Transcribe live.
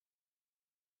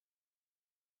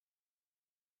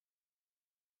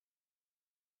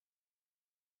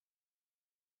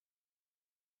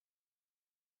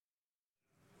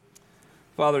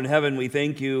Father in heaven, we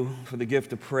thank you for the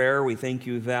gift of prayer. We thank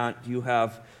you that you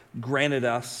have granted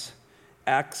us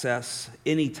access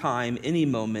anytime, any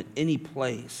moment, any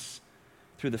place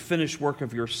through the finished work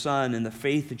of your Son and the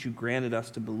faith that you granted us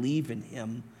to believe in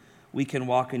him. We can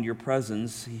walk into your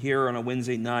presence here on a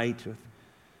Wednesday night with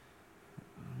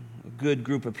a good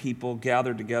group of people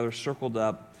gathered together, circled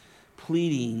up,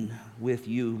 pleading with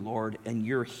you, Lord, and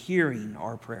you're hearing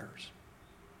our prayers.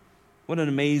 What an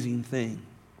amazing thing.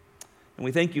 And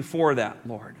we thank you for that,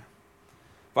 Lord.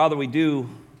 Father, we do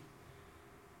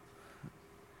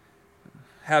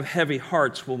have heavy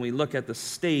hearts when we look at the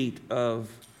state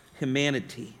of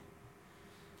humanity.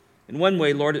 In one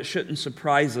way, Lord, it shouldn't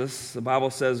surprise us. The Bible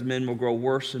says men will grow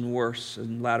worse and worse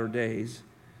in latter days.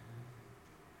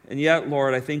 And yet,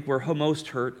 Lord, I think we're most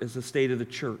hurt is the state of the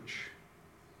church.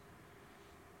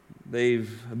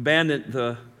 They've abandoned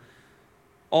the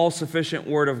all-sufficient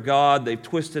Word of God. They've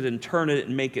twisted and turned it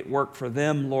and make it work for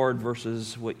them, Lord,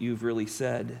 versus what you've really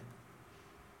said.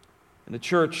 And the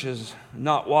church is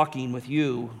not walking with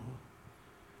you.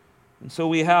 And so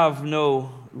we have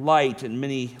no light in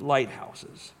many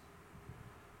lighthouses.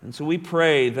 And so we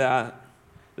pray that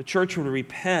the church would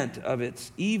repent of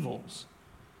its evils,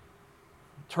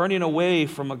 turning away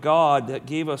from a God that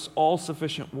gave us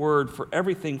all-sufficient Word for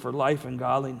everything for life and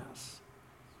godliness.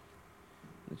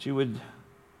 That you would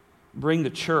bring the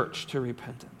church to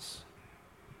repentance.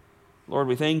 Lord,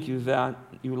 we thank you that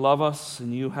you love us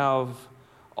and you have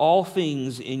all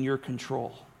things in your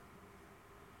control.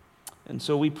 And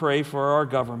so we pray for our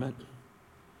government.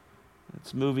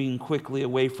 It's moving quickly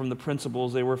away from the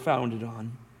principles they were founded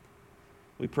on.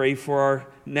 We pray for our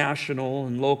national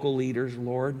and local leaders,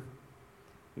 Lord.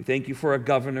 We thank you for a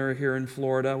governor here in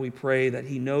Florida. We pray that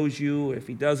he knows you. If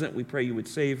he doesn't, we pray you would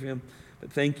save him. But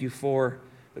thank you for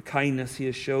the kindness he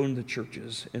has shown the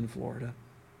churches in Florida.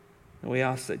 And we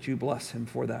ask that you bless him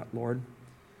for that, Lord.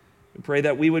 We pray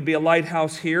that we would be a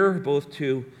lighthouse here, both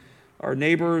to our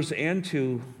neighbors and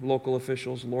to local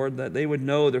officials, Lord, that they would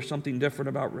know there's something different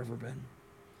about Riverbend.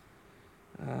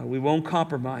 We won't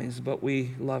compromise, but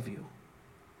we love you.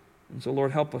 And so,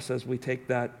 Lord, help us as we take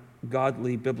that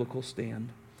godly, biblical stand.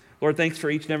 Lord, thanks for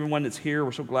each and every one that's here.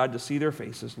 We're so glad to see their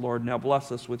faces, Lord. Now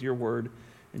bless us with your word.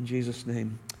 In Jesus'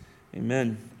 name,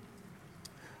 amen.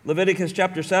 Leviticus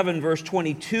chapter 7, verse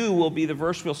 22 will be the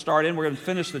verse we'll start in. We're going to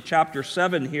finish the chapter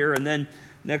 7 here, and then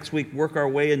next week work our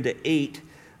way into 8.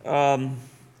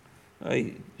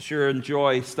 I sure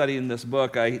enjoy studying this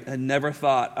book. I never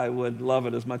thought I would love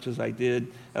it as much as I do,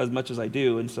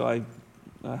 and so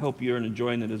I hope you're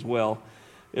enjoying it as well.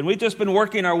 And we've just been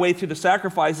working our way through the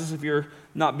sacrifices. If you're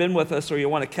not been with us or you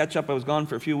want to catch up, I was gone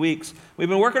for a few weeks. We've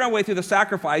been working our way through the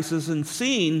sacrifices and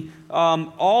seeing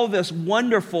all this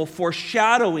wonderful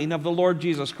foreshadowing of the Lord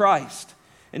Jesus Christ.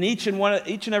 And each and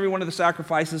every one of the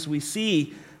sacrifices, we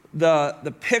see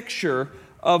the picture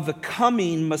of the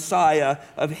coming Messiah,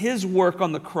 of his work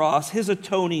on the cross, his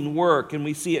atoning work. And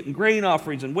we see it in grain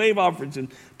offerings and wave offerings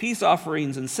and peace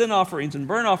offerings and sin offerings and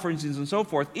burnt offerings and so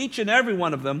forth. Each and every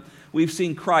one of them, we've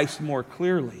seen Christ more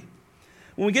clearly.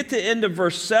 When we get to the end of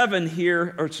verse 7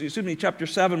 here, chapter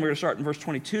 7, we're going to start in verse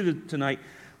 22 tonight.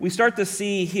 We start to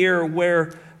see here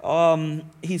where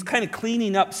he's kind of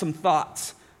cleaning up some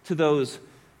thoughts to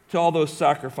all those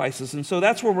sacrifices. And so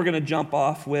that's where we're going to jump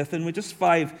off with. And with just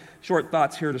 5 short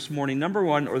thoughts here this morning. Number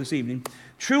 1, or this evening,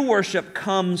 true worship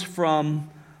comes from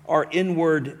our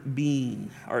inward being,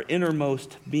 our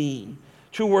innermost being.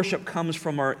 True worship comes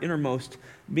from our innermost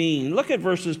being. Look at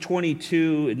verses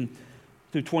 22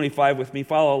 through 25 with me.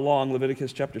 Follow along,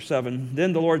 Leviticus chapter 7.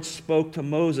 Then the Lord spoke to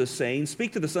Moses, saying,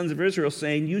 "Speak to the sons of Israel,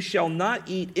 saying, you shall not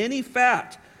eat any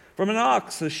fat from an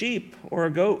ox, a sheep, or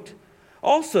a goat.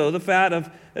 Also, the fat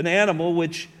of an animal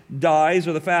which dies,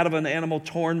 or the fat of an animal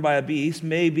torn by a beast,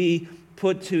 may be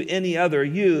put to any other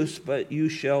use, but you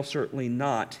shall certainly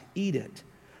not eat it.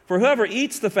 For whoever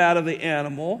eats the fat of the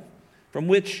animal, from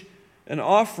which an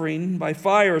offering by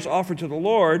fire is offered to the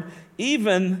Lord,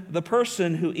 even the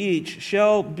person who eats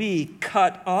shall be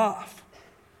cut off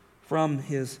from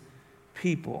his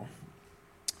people."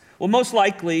 Well, most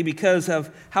likely because of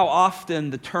how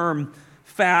often the term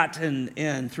fat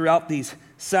and throughout these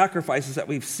sacrifices that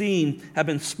we've seen have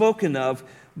been spoken of,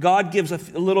 God gives a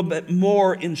little bit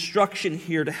more instruction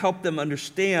here to help them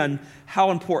understand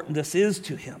how important this is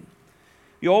to him.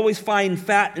 You always find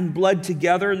fat and blood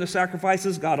together in the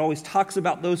sacrifices. God always talks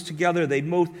about those together. They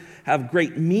both have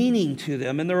great meaning to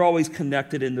them, and they're always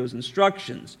connected in those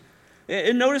instructions.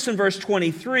 And notice in verse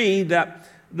 23 that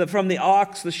from the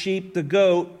ox, the sheep, the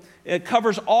goat, it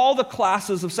covers all the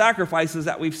classes of sacrifices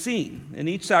that we've seen. In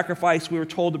each sacrifice, we were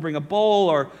told to bring a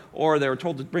bull, or they were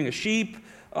told to bring a sheep.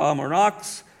 or an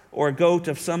ox or a goat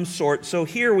of some sort. So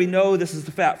here we know this is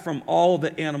the fat from all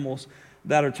the animals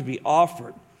that are to be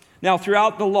offered. Now,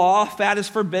 throughout the law, fat is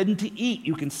forbidden to eat.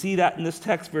 You can see that in this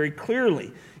text very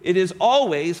clearly.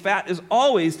 Fat is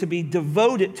always to be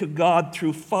devoted to God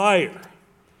through fire.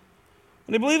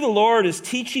 And I believe the Lord is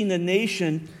teaching the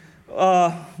nation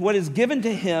what is given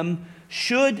to him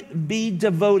should be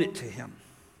devoted to him.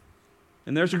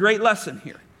 And there's a great lesson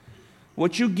here.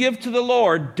 What you give to the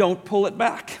Lord, don't pull it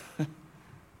back.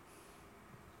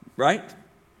 Right?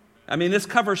 I mean, this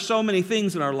covers so many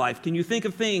things in our life. Can you think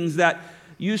of things that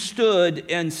you stood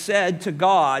and said to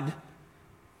God?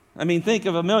 I mean, think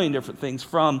of a million different things,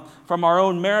 from our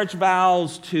own marriage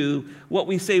vows to what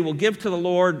we say we'll give to the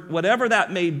Lord, whatever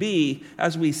that may be,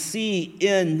 as we see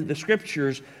in the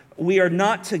Scriptures, we are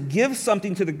not to give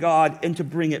something to the God and to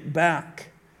bring it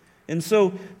back. And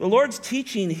so the Lord's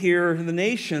teaching here to the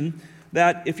nation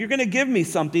that if you're going to give me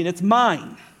something, it's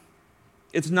mine.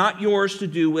 It's not yours to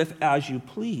do with as you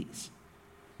please.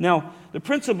 Now, the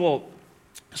principle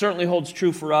certainly holds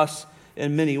true for us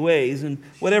in many ways, and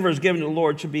whatever is given to the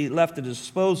Lord should be left at his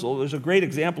disposal. There's a great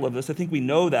example of this. I think we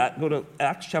know that. Go to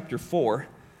Acts chapter 4.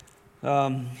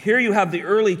 Here you have the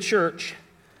early church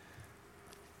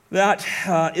that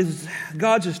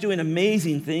God's just doing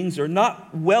amazing things. They're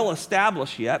not well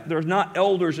established yet. There's not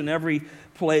elders in every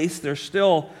place. There's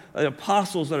still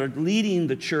apostles that are leading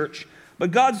the church. But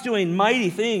God's doing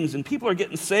mighty things, and people are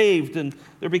getting saved, and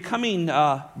they're becoming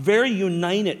very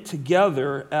united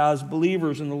together as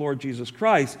believers in the Lord Jesus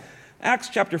Christ. Acts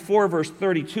chapter 4, verse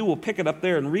 32, we'll pick it up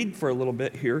there and read for a little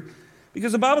bit here.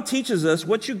 Because the Bible teaches us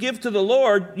what you give to the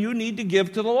Lord, you need to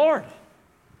give to the Lord.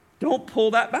 Don't pull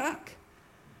that back.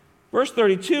 Verse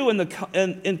 32,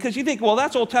 and because you think, well,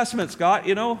 that's Old Testament, Scott,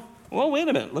 you know. Well, wait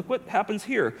a minute. Look what happens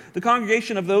here. The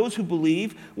congregation of those who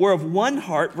believe were of one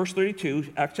heart, verse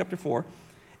 32, Acts chapter 4,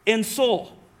 and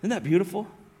soul. Isn't that beautiful?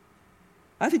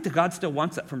 I think that God still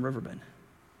wants that from Riverbend.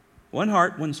 One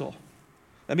heart, one soul.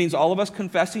 That means all of us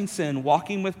confessing sin,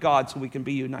 walking with God so we can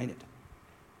be united.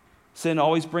 Sin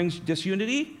always brings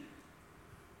disunity,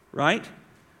 right?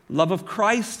 Love of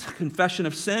Christ, confession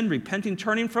of sin, repenting,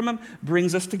 turning from him,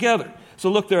 brings us together.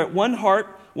 So look, they're at one heart,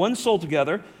 one soul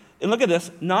together. And look at this,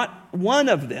 not one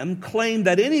of them claimed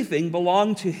that anything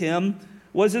belonged to him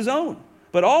was his own,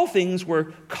 but all things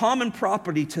were common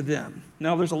property to them.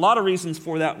 Now, there's a lot of reasons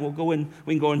for that. We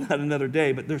can go into that another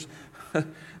day, but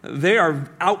they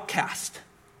are outcast.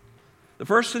 The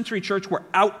first century church were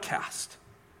outcast.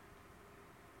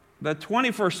 The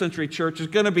 21st century church is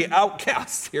going to be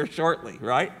outcast here shortly,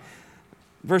 right?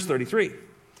 Verse 33.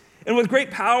 And with great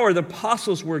power, the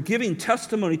apostles were giving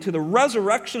testimony to the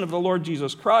resurrection of the Lord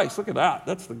Jesus Christ. Look at that.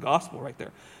 That's the gospel right there.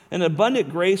 And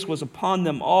abundant grace was upon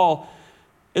them all.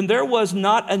 And there was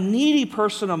not a needy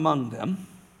person among them.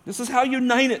 This is how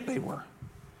united they were.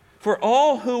 For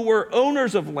all who were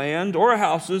owners of land or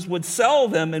houses would sell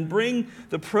them and bring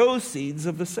the proceeds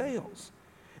of the sales.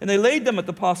 And they laid them at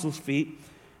the apostles' feet,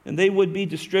 and they would be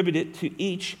distributed to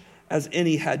each as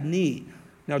any had need.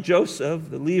 Now Joseph,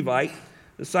 the Levite,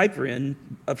 the Cyprian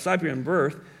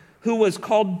birth, who was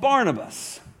called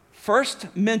Barnabas.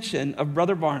 First mention of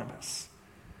brother Barnabas.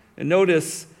 And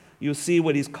notice, you'll see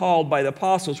what he's called by the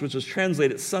apostles, which is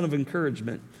translated son of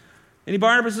encouragement. Any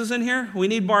Barnabases in here? We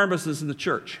need Barnabases in the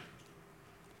church.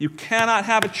 You cannot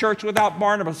have a church without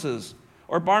Barnabases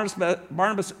or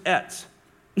Barnabasettes.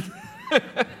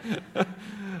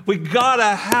 We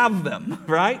gotta have them,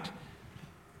 right?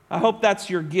 I hope that's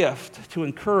your gift, to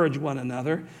encourage one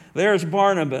another. There's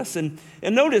Barnabas, and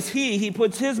notice he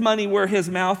puts his money where his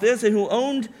mouth is, and who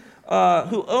owned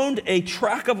a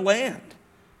tract of land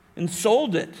and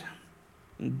sold it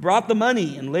and brought the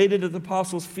money and laid it at the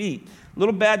apostles' feet.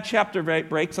 Little bad chapter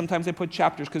break. Sometimes they put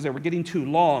chapters because they were getting too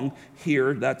long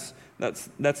here. That's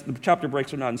the chapter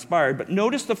breaks are not inspired. But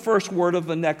notice the first word of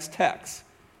the next text.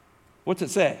 What's it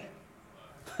say?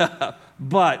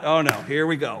 But, oh no, here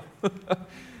we go.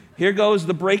 Here goes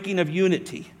the breaking of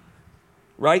unity.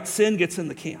 Right? Sin gets in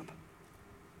the camp.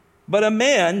 But a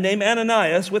man named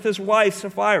Ananias with his wife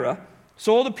Sapphira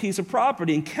sold a piece of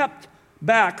property and kept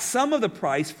back some of the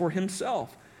price for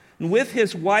himself. And with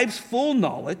his wife's full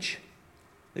knowledge,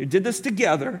 they did this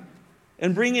together,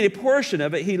 and bringing a portion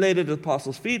of it, he laid it at the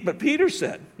apostles' feet. But Peter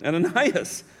said,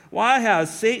 Ananias, why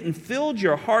has Satan filled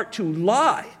your heart to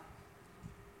lie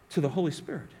to the Holy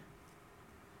Spirit?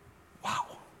 Wow.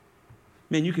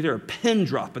 Man, you could hear a pin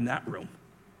drop in that room.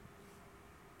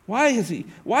 Why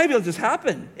did this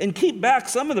happen? And keep back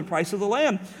some of the price of the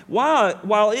land.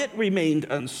 While it remained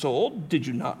unsold, did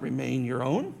you not remain your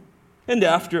own? And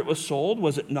after it was sold,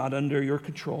 was it not under your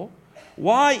control?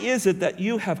 Why is it that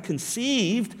you have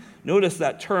conceived, notice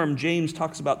that term, James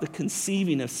talks about the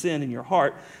conceiving of sin in your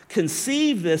heart,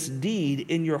 conceive this deed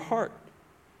in your heart.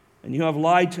 And you have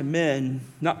lied to men,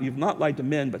 you've not lied to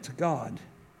men, but to God.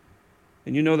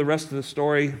 And you know the rest of the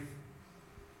story.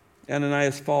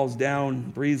 Ananias falls down,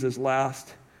 breathes his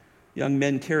last. Young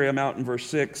men carry him out in verse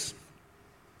 6.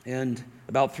 And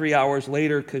about 3 hours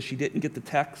later, because she didn't get the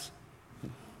text,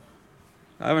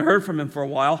 I haven't heard from him for a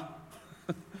while,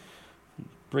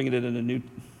 bringing it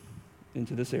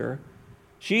into this era,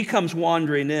 she comes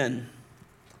wandering in.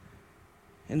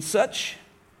 And such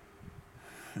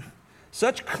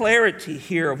clarity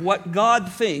here of what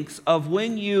God thinks of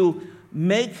when you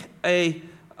make a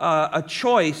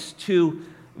choice to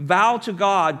vow to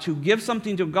God, to give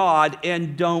something to God,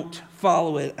 and don't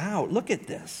follow it out. Look at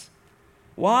this.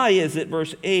 Why is it,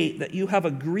 verse 8, that you have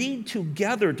agreed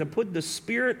together to put the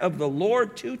Spirit of the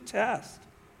Lord to test?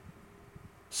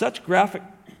 Such graphic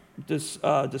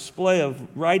display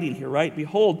of writing here, right?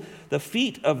 Behold, the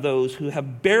feet of those who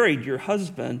have buried your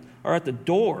husband are at the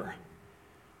door,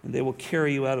 and they will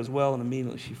carry you out as well. And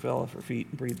immediately she fell off her feet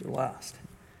and breathed her last.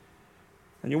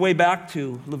 On your way back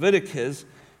to Leviticus,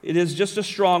 it is just a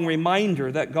strong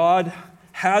reminder that God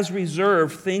has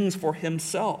reserved things for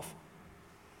himself.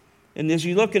 And as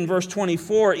you look in verse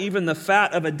 24, even the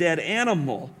fat of a dead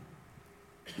animal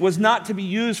was not to be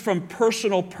used from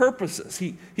personal purposes.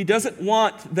 He doesn't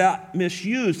want that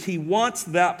misused. He wants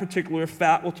that particular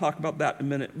fat. We'll talk about that in a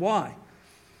minute. Why?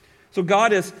 So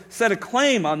God has set a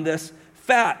claim on this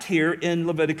fat here in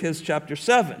Leviticus chapter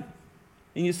 7.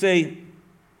 And you say,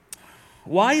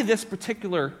 why this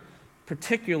particular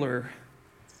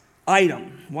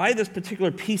item? Why this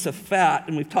particular piece of fat?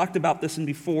 And we've talked about this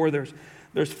before.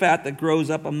 There's fat that grows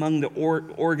up among the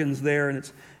organs there, and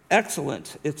it's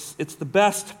excellent. It's the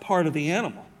best part of the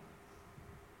animal.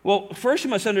 Well, first you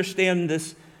must understand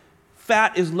this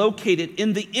fat is located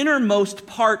in the innermost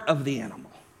part of the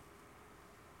animal.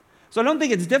 So I don't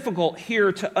think it's difficult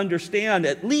here to understand,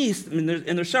 at least,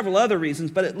 there's several other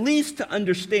reasons, but at least to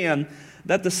understand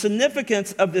that the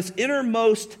significance of this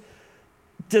innermost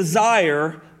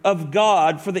desire of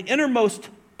God for the innermost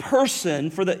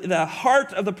person, for the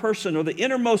heart of the person, or the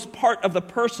innermost part of the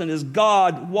person, is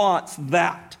God wants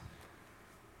that.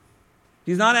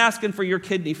 He's not asking for your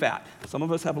kidney fat. Some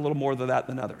of us have a little more of that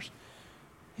than others.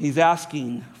 He's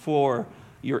asking for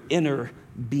your inner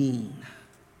being.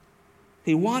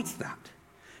 He wants that.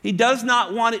 He does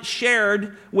not want it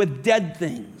shared with dead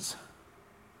things.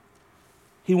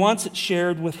 He wants it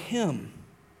shared with him.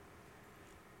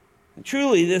 And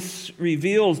truly, this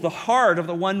reveals the heart of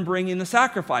the one bringing the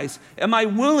sacrifice. Am I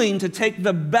willing to take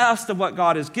the best of what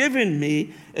God has given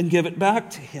me and give it back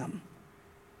to him?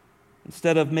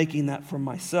 Instead of making that for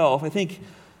myself. I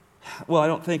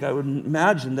would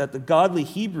imagine that the godly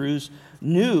Hebrews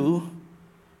knew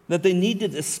that they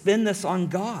needed to spend this on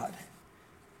God.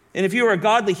 And if you were a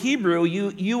godly Hebrew,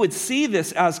 you would see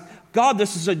this as, God,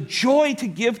 this is a joy to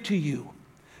give to you.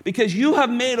 Because you have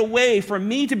made a way for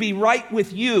me to be right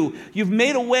with you. You've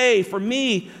made a way for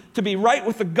me to be right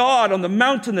with the God on the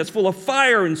mountain that's full of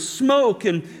fire and smoke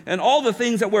and all the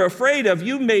things that we're afraid of.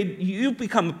 You've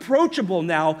become approachable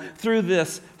now through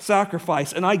this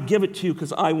sacrifice, and I give it to you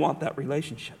because I want that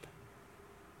relationship.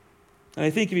 And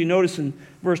I think if you notice in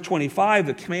verse 25,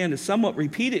 the command is somewhat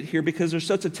repeated here because there's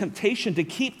such a temptation to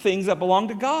keep things that belong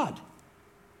to God.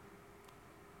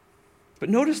 But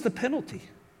notice the penalty.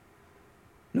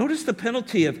 Notice the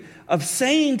penalty of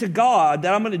saying to God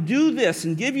that I'm going to do this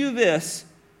and give you this,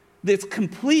 that's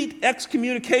complete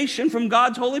excommunication from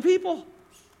God's holy people.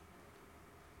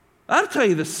 I'll tell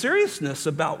you the seriousness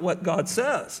about what God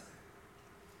says.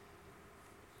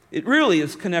 It really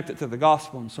is connected to the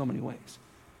gospel in so many ways.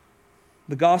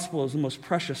 The gospel is the most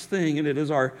precious thing, and it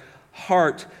is our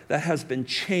heart that has been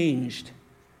changed.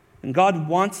 And God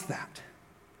wants that.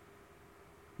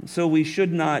 And so we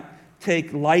should not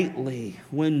take lightly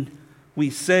when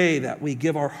we say that we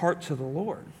give our heart to the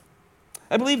Lord.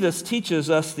 I believe this teaches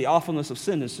us the awfulness of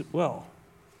sin as well.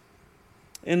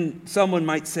 And someone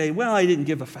might say, well, I didn't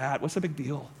give a fat. What's the big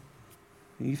deal?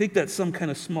 And you think that's some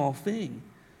kind of small thing.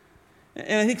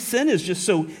 And I think sin is just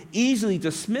so easily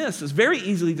dismissed. It's very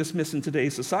easily dismissed in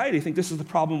today's society. I think this is the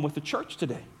problem with the church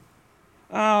today.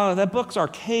 That book's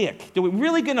archaic. Are we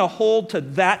really going to hold to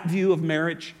that view of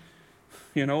marriage?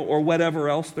 Or whatever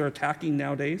else they're attacking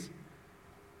nowadays.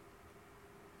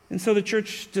 And so the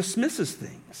church dismisses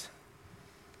things.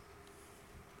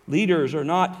 Leaders are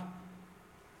not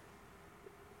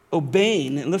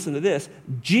obeying, and listen to this,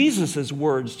 Jesus'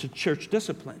 words to church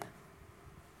discipline.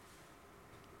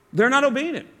 They're not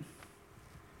obeying it.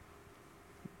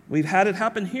 We've had it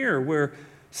happen here where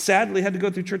sadly had to go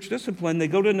through church discipline. They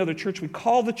go to another church. We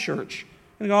call the church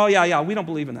and they go, oh, yeah, we don't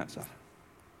believe in that stuff.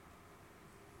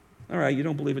 All right, you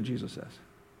don't believe what Jesus says.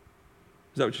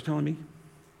 Is that what you're telling me?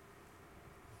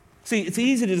 See, it's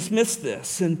easy to dismiss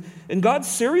this, and God's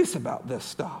serious about this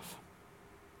stuff.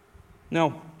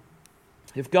 Now,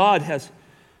 if God has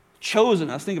chosen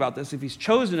us, think about this, if he's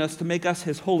chosen us to make us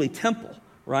his holy temple,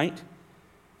 right?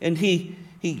 And he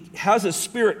has his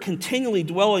Spirit continually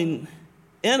dwelling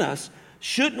in us,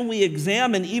 shouldn't we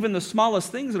examine even the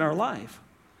smallest things in our life?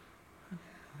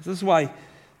 This is why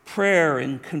prayer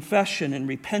and confession and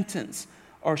repentance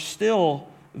are still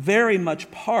very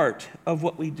much part of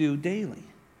what we do daily.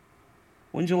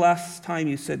 When's the last time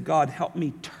you said, God, help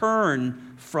me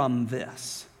turn from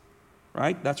this?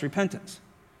 Right? That's repentance.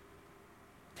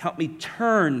 Help me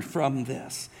turn from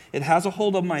this. It has a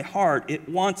hold of my heart. It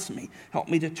wants me. Help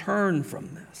me to turn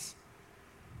from this.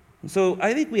 And so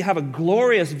I think we have a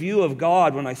glorious view of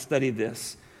God when I study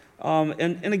this.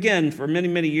 And again, for many,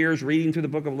 many years, reading through the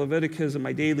book of Leviticus in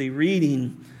my daily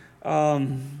reading,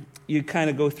 you kind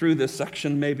of go through this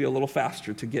section maybe a little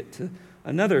faster to get to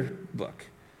another book.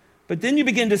 But then you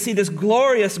begin to see this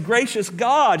glorious, gracious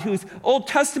God who's Old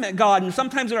Testament God. And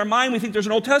sometimes in our mind we think there's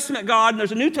an Old Testament God and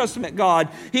there's a New Testament God.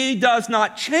 He does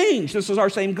not change. This is our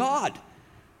same God.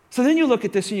 So then you look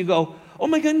at this and you go, oh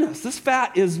my goodness, this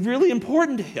fat is really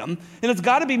important to him. And it's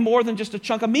got to be more than just a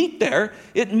chunk of meat there.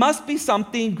 It must be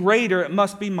something greater. It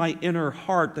must be my inner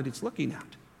heart that he's looking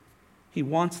at. He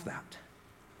wants that.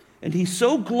 And he's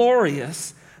so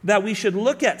glorious that we should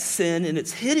look at sin in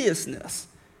its hideousness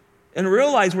and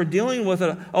realize we're dealing with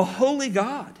a holy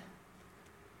God.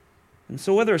 And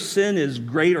so whether sin is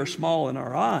great or small in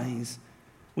our eyes,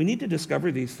 we need to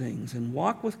discover these things and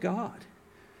walk with God.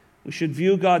 We should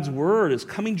view God's word as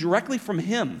coming directly from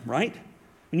him, right?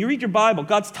 When you read your Bible,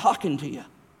 God's talking to you.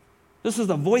 This is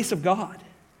the voice of God.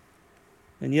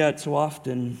 And yet, so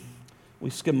often, we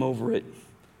skim over it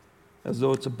as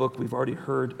though it's a book we've already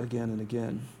heard again and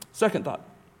again. Second thought.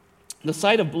 The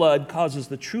sight of blood causes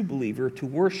the true believer to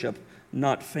worship,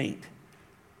 not faint.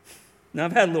 Now,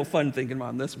 I've had a little fun thinking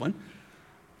about this one.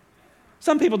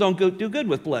 Some people don't do good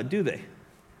with blood, do they?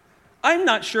 I'm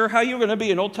not sure how you're going to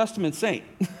be an Old Testament saint.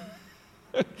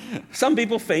 Some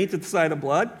people faint at the sight of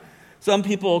blood. Some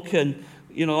people can,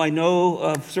 I know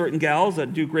of certain gals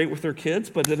that do great with their kids,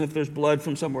 but then if there's blood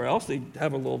from somewhere else, they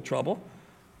have a little trouble.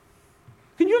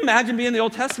 Can you imagine being in the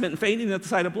Old Testament and fainting at the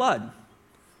sight of blood?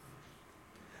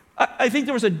 I think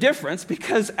there was a difference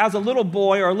because as a little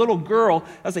boy or a little girl,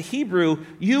 as a Hebrew,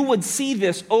 you would see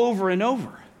this over and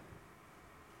over.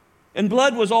 And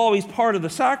blood was always part of the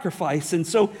sacrifice. And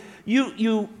so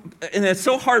and it's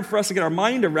so hard for us to get our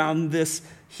mind around this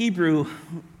Hebrew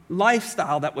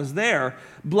lifestyle that was there.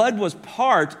 Blood was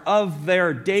part of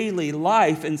their daily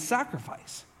life and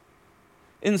sacrifice.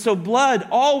 And so blood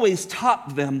always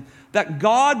taught them that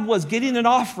God was getting an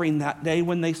offering that day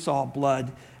when they saw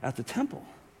blood at the temple.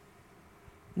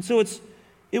 And so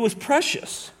it was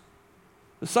precious.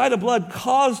 The sight of blood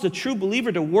caused a true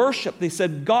believer to worship. They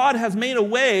said, God has made a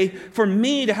way for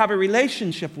me to have a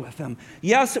relationship with him.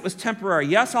 Yes, it was temporary.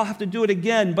 Yes, I'll have to do it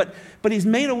again, but he's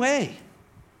made a way.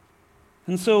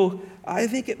 And so I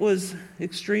think it was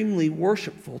extremely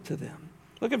worshipful to them.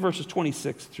 Look at verses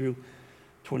 26 through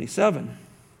 27.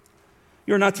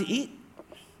 You're not to eat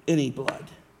any blood,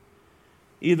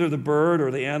 either the bird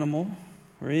or the animal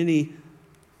or any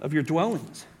of your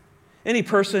dwellings. Any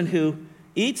person who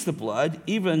eats the blood,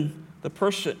 even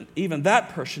that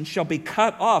person shall be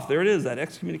cut off. There it is, that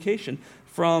excommunication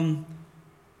from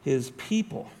his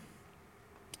people.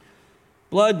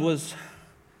 Blood was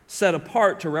set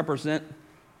apart to represent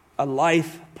a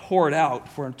life poured out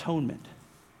for atonement.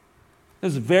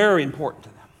 This is very important to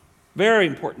them. Very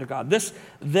important to God.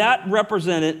 That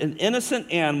represented an innocent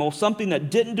animal, something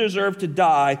that didn't deserve to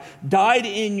die, died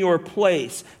in your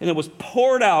place, and it was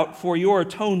poured out for your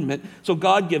atonement. So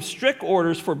God gives strict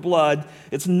orders for blood.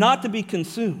 It's not to be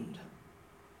consumed.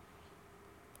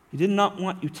 He did not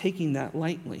want you taking that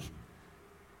lightly.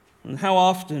 And how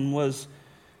often was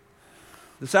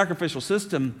the sacrificial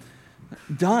system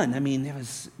done? I mean, it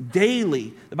was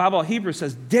daily. The Bible of Hebrews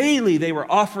says daily they were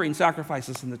offering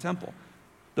sacrifices in the temple.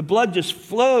 The blood just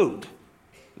flowed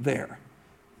there.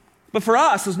 But for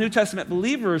us, as New Testament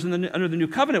believers under the New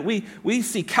Covenant, we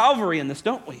see Calvary in this,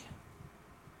 don't we?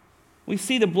 We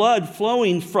see the blood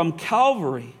flowing from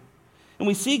Calvary. And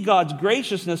we see God's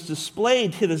graciousness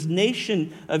displayed to this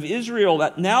nation of Israel,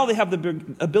 that now they have the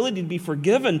ability to be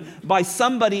forgiven by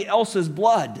somebody else's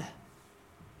blood.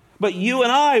 But you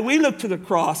and I, we look to the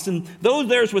cross, and though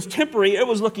theirs was temporary, it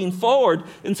was looking forward.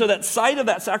 And so that sight of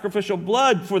that sacrificial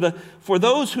blood for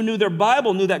those who knew their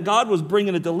Bible, knew that God was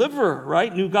bringing a deliverer,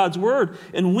 right? Knew God's word.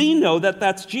 And we know that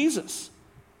that's Jesus.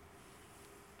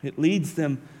 It leads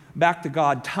them back to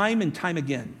God time and time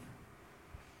again.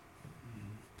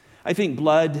 I think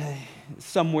blood,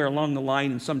 somewhere along the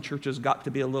line in some churches, got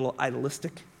to be a little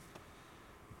idealistic.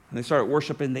 And they started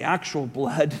worshiping the actual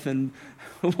blood than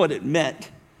what it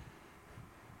meant.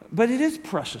 But it is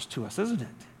precious to us, isn't it?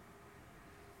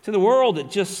 To the world,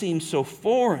 it just seems so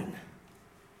foreign.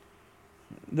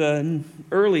 The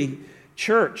early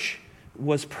church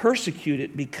was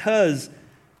persecuted because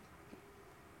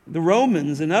the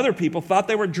Romans and other people thought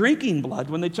they were drinking blood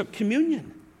when they took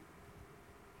communion.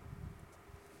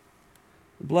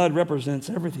 Blood represents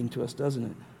everything to us, doesn't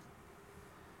it?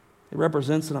 It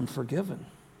represents that I'm forgiven.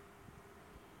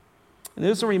 And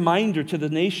it's a reminder to the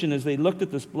nation as they looked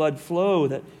at this blood flow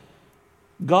that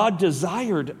God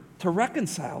desired to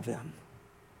reconcile them.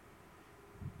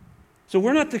 So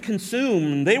we're not to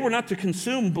consume, they were not to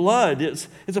consume blood. It's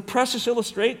a precious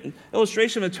illustration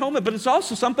of atonement, but it's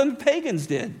also something the pagans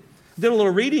did. I did a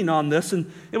little reading on this,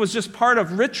 and it was just part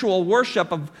of ritual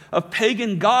worship of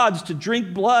pagan gods to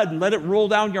drink blood and let it roll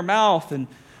down your mouth and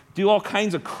do all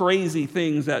kinds of crazy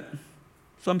things that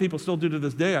some people still do to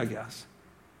this day, I guess.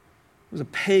 It was a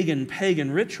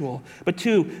pagan ritual. But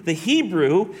to the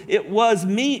Hebrew,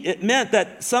 it meant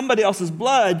that somebody else's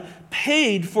blood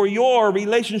paid for your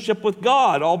relationship with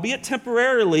God, albeit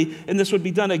temporarily, and this would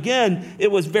be done again. It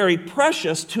was very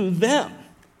precious to them.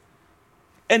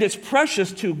 And it's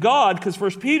precious to God because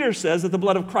 1 Peter says that the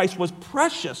blood of Christ was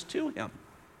precious to him.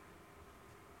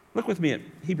 Look with me at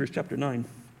Hebrews chapter 9.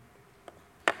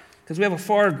 Because we have a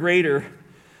far greater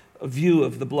view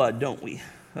of the blood, don't we,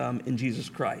 in Jesus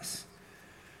Christ.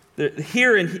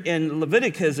 Here in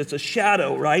Leviticus, it's a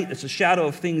shadow, right? It's a shadow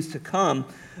of things to come,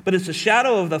 but it's a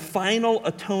shadow of the final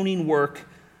atoning work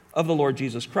of the Lord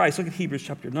Jesus Christ. Look at Hebrews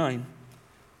chapter 9.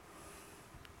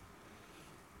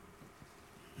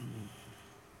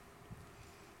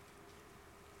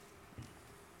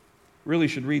 Really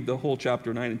should read the whole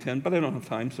chapter 9 and 10, but I don't have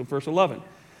time, so verse 11.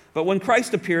 But when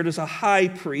Christ appeared as a high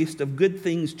priest of good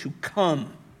things to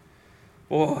come,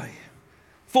 boy,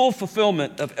 full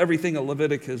fulfillment of everything of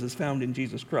Leviticus is found in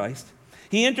Jesus Christ.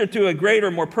 He entered to a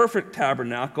greater, more perfect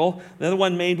tabernacle. The other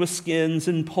one made with skins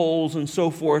and poles and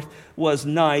so forth was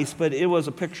nice, but it was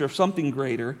a picture of something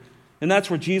greater. And that's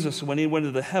where Jesus, when he went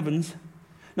to the heavens,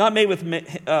 not made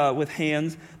with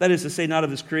hands, that is to say, not of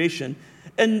his creation.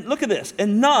 And look at this,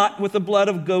 and not with the blood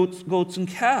of goats and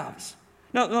calves.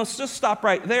 Now, let's just stop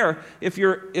right there. If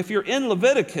you're in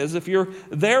Leviticus, if you're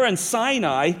there in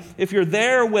Sinai, if you're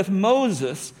there with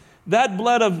Moses, that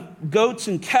blood of goats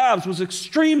and calves was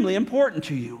extremely important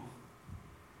to you.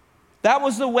 That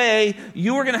was the way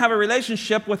you were going to have a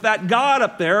relationship with that God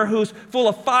up there who's full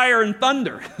of fire and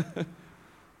thunder.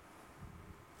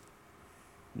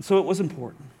 And so it was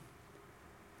important.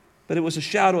 But it was a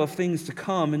shadow of things to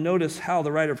come. And notice how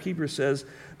the writer of Hebrews says,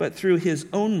 but through his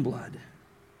own blood.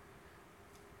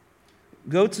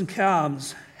 Goats and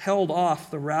calves held off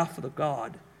the wrath of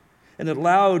God. And it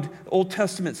allowed Old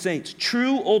Testament saints,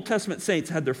 true Old Testament saints,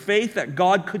 had their faith that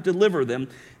God could deliver them.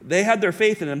 They had their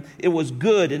faith in him. It was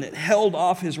good, and it held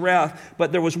off his wrath.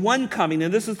 But there was one coming,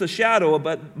 and this is the shadow,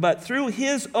 but through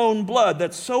his own blood.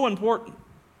 That's so important.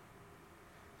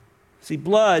 See,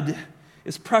 blood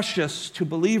is precious to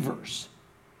believers.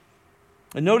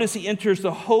 And notice he enters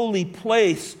the holy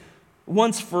place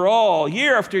once for all.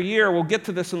 Year after year, we'll get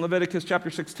to this in Leviticus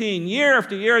chapter 16. Year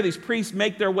after year, these priests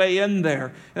make their way in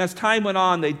there. And as time went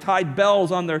on, they tied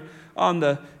bells on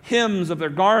the hems of their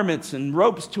garments and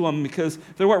ropes to them because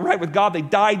if they weren't right with God, they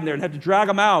died in there and had to drag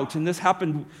them out. And this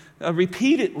happened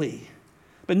repeatedly.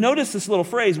 But notice this little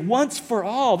phrase, once for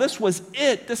all. This was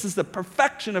it. This is the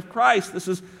perfection of Christ. This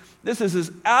is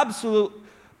his absolute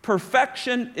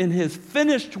perfection in his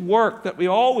finished work that we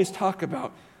always talk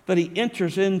about, that he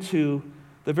enters into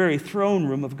the very throne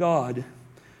room of God.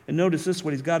 And notice this,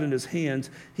 what he's got in his hands.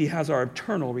 He has our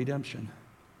eternal redemption.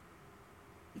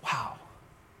 Wow.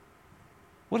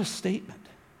 What a statement.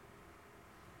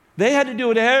 They had to do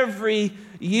it every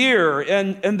year,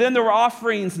 and then there were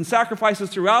offerings and sacrifices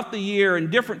throughout the year,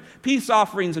 and different peace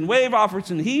offerings and wave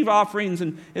offerings and heave offerings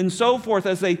and so forth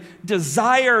as they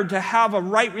desired to have a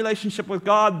right relationship with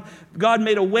God. God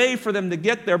made a way for them to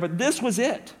get there, but this was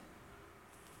it.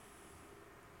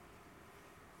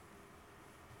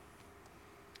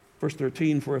 Verse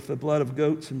 13, for if the blood of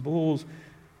goats and bulls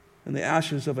and the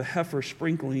ashes of a heifer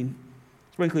sprinkling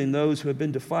those who have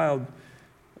been defiled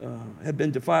have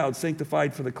been defiled,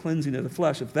 sanctified for the cleansing of the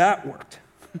flesh, if that worked.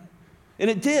 And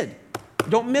it did.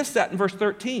 Don't miss that in verse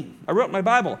 13. I wrote in my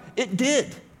Bible, it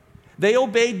did. They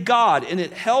obeyed God, and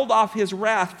it held off his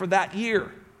wrath for that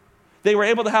year. They were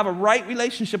able to have a right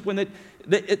relationship when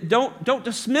don't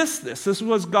dismiss this. This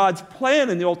was God's plan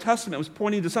in the Old Testament. It was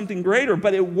pointing to something greater,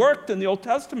 but it worked in the Old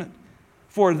Testament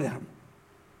for them.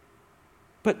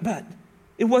 But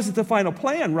it wasn't the final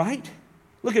plan, right?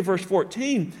 Look at verse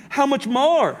 14. How much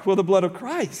more will the blood of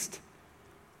Christ?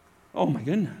 Oh my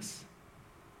goodness.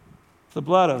 The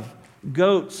blood of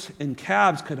goats and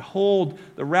calves could hold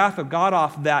the wrath of God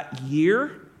off that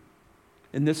year.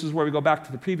 And this is where we go back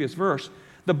to the previous verse.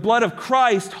 The blood of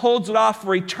Christ holds it off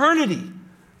for eternity.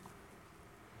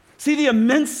 See the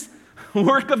immense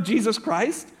work of Jesus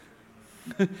Christ?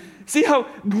 See how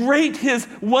great his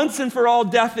once and for all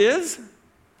death is?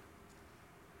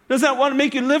 Doesn't that want to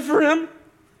make you live for him?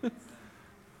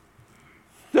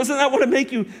 Doesn't that want to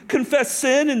make you confess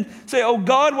sin and say, oh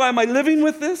God, why am I living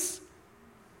with this?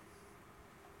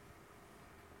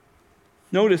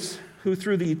 Notice who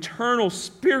through the eternal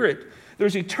Spirit,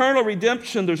 there's eternal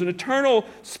redemption, there's an eternal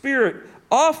Spirit,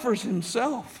 offers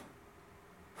himself.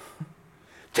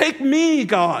 Take me,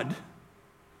 God.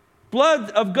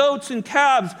 Blood of goats and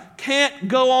calves can't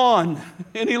go on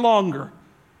any longer.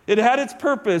 It had its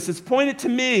purpose. It's pointed to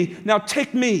me. Now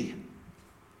take me.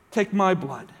 Take my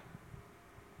blood.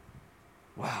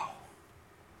 Wow.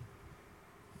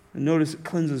 And notice it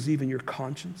cleanses even your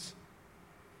conscience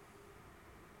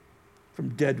from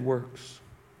dead works.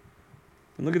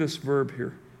 And look at this verb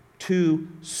here. To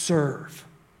serve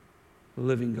the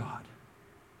living God.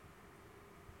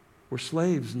 We're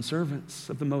slaves and servants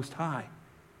of the Most High.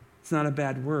 It's not a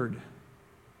bad word.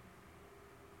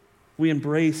 We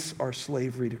embrace our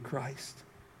slavery to Christ,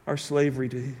 our slavery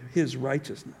to his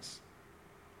righteousness.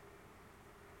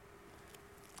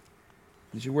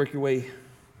 As you work your way,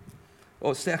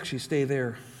 actually stay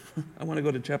there. I want to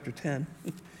go to chapter 10.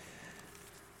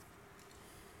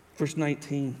 Verse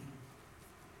 19.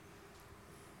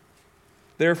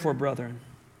 Therefore, brethren,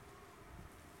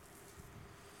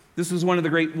 this is one of the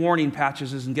great warning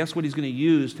passages, and guess what he's going to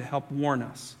use to help warn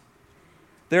us?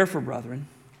 Therefore, brethren,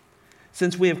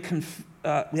 since we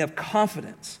have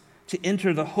confidence to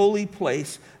enter the holy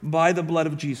place by the blood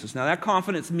of Jesus. Now, that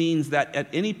confidence means that at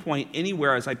any point,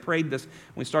 anywhere, as I prayed this,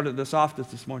 when we started this off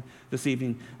this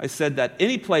evening, I said that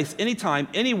any place, anytime,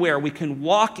 anywhere, we can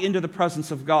walk into the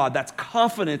presence of God. That's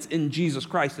confidence in Jesus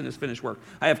Christ and his finished work.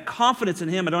 I have confidence in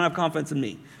him. I don't have confidence in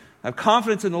me. I have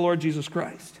confidence in the Lord Jesus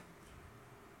Christ.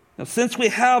 Now, since we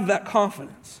have that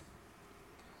confidence,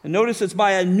 and notice it's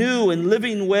by a new and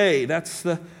living way. That's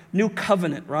the new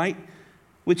covenant, right?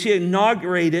 Which he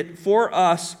inaugurated for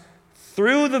us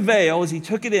through the veil as he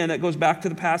took it in. It goes back to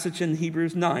the passage in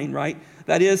Hebrews 9, right?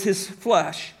 That is his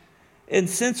flesh. And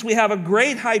since we have a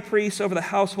great high priest over the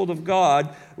household of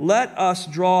God, let us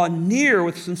draw near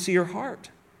with sincere heart.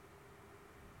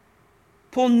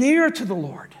 Pull near to the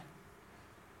Lord.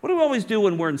 What do we always do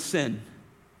when we're in sin?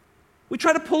 We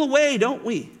try to pull away, don't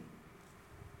we?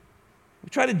 We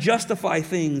try to justify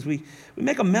things. We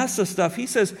make a mess of stuff. He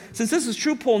says, since this is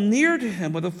true, pull near to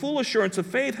him with a full assurance of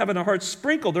faith, having our hearts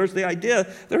sprinkled. There's the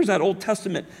idea. There's that Old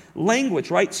Testament language,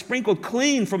 right? Sprinkled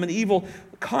clean from an evil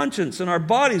conscience, and our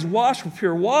bodies washed with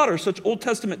pure water. Such Old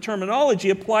Testament terminology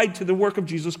applied to the work of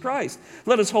Jesus Christ.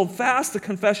 Let us hold fast the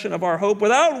confession of our hope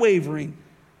without wavering.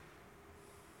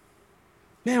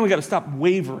 Man, we got to stop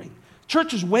wavering.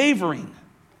 Church is wavering.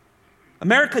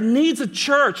 America needs a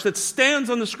church that stands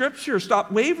on the Scripture.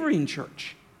 Stop wavering,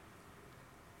 church.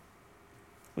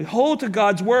 We hold to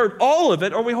God's word, all of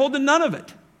it, or we hold to none of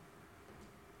it.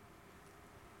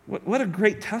 What a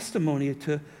great testimony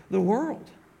to the world.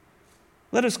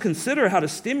 Let us consider how to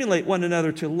stimulate one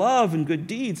another to love and good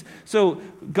deeds. So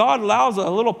God allows a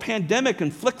little pandemic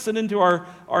and flicks it into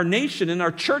our nation, and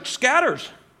our church scatters,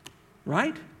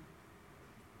 right?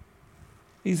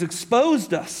 He's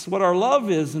exposed us, what our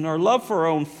love is, and our love for our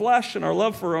own flesh and our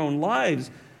love for our own lives,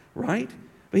 right?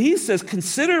 But he says,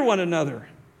 consider one another.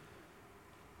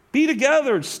 Be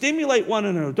together, stimulate one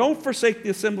another. Don't forsake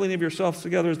the assembling of yourselves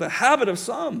together as the habit of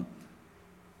some.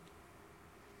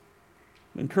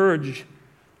 Encourage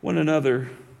one another,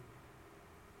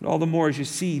 and all the more as you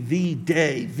see the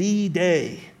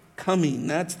day coming.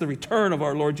 That's the return of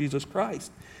our Lord Jesus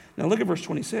Christ. Now look at verse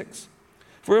 26.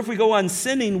 For if we go on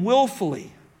sinning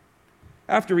willfully,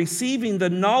 after receiving the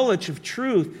knowledge of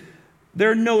truth,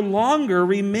 there no longer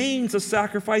remains a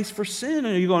sacrifice for sin.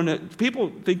 And are you going to,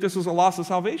 people think this is a loss of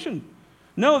salvation.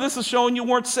 No, this is showing you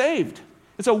weren't saved.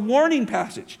 It's a warning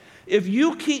passage. If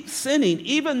you keep sinning,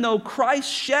 even though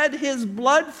Christ shed his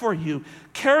blood for you,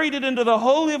 carried it into the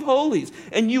Holy of Holies,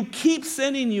 and you keep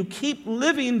sinning, you keep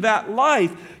living that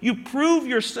life, you prove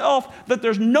yourself that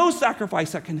there's no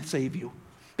sacrifice that can save you.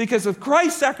 Because if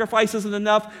Christ's sacrifice isn't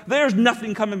enough, there's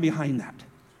nothing coming behind that.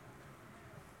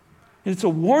 And it's a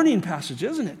warning passage,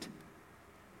 isn't it?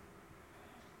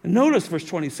 And notice verse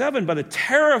 27, but a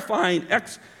terrifying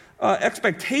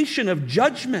expectation of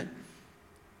judgment,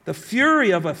 the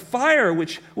fury of a fire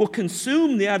which will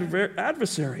consume the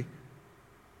adversary.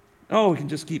 Oh, we can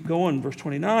just keep going. Verse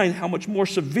 29, how much more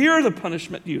severe the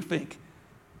punishment do you think?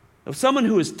 Of someone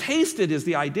who has tasted is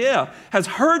the idea, has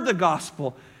heard the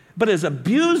gospel, but has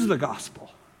abused the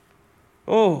gospel.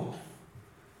 Oh,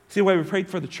 see why we prayed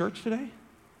for the church today?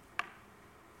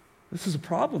 This is a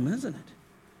problem, isn't it?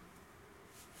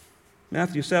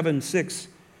 Matthew 7:6,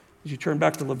 as you turn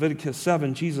back to Leviticus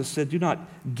 7, Jesus said, do not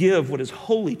give what is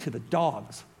holy to the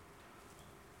dogs.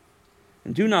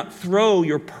 And do not throw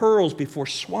your pearls before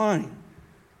swine,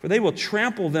 for they will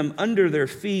trample them under their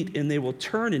feet, and they will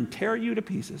turn and tear you to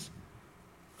pieces.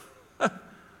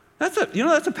 That's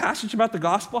a passage about the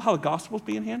gospel, how the gospel is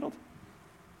being handled.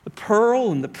 The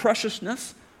pearl and the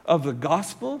preciousness of the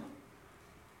gospel.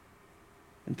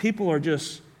 And people are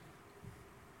just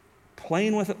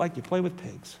playing with it like you play with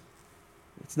pigs.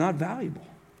 It's not valuable.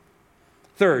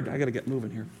 Third, I got to get moving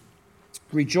here.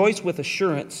 Rejoice with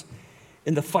assurance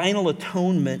in the final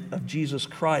atonement of Jesus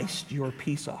Christ, your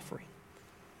peace offering.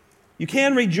 You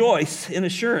can rejoice in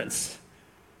assurance.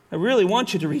 I really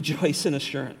want you to rejoice in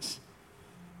assurance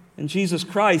in Jesus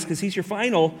Christ, because he's your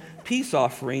final peace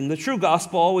offering. The true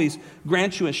gospel always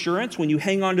grants you assurance when you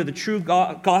hang on to the true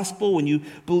gospel, when you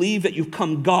believe that you've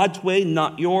come God's way,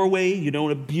 not your way. You don't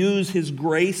abuse his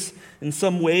grace in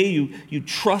some way. You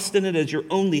trust in it as your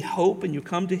only hope, and you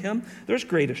come to him. There's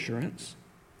great assurance.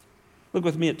 Look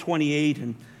with me at 28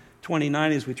 and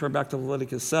 29 as we turn back to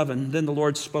Leviticus 7. Then the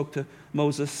Lord spoke to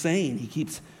Moses, saying,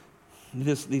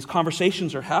 these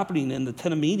conversations are happening in the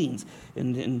tent of meetings,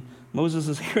 and Moses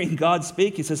is hearing God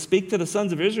speak. He says, speak to the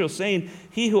sons of Israel, saying,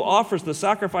 he who offers the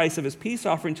sacrifice of his peace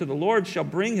offering to the Lord shall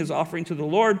bring his offering to the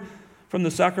Lord from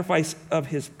the sacrifice of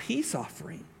his peace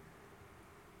offering.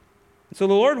 So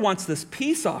the Lord wants this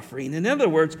peace offering. In other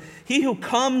words, he who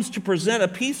comes to present a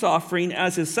peace offering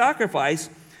as his sacrifice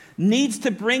needs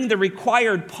to bring the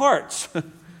required parts,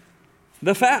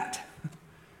 the fat.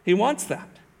 He wants that,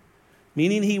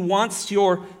 meaning he wants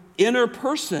your inner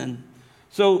person.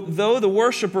 So though the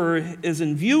worshiper is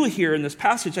in view here in this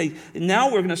passage, now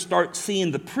we're going to start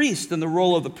seeing the priest and the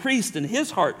role of the priest and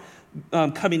his heart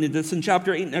coming into this. In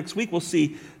chapter 8 next week, we'll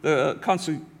see the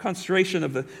consecration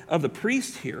of the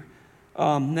priest here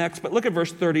next. But look at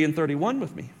verse 30 and 31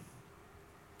 with me.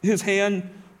 His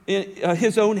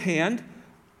own hand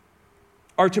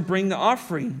are to bring the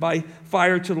offering by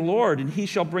fire to the Lord, and he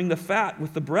shall bring the fat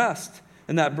with the breast,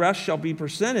 and that breast shall be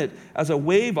presented as a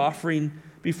wave offering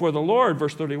before the Lord.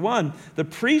 Verse 31, the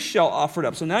priest shall offer it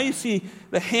up. So now you see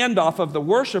the handoff of the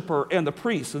worshiper and the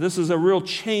priest. So this is a real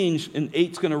change, and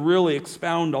 8's going to really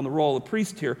expound on the role of the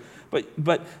priest here.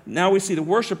 But now we see the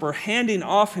worshiper handing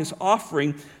off his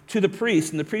offering to the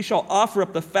priest, and the priest shall offer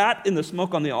up the fat in the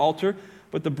smoke on the altar,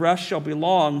 but the breast shall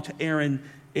belong to Aaron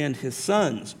and his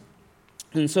sons.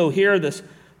 And so here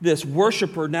this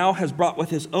worshiper now has brought with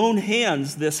his own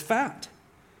hands this fat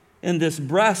and this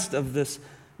breast of this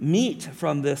meat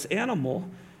from this animal.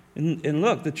 And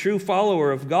look, the true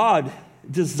follower of God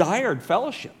desired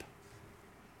fellowship.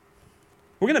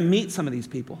 We're going to meet some of these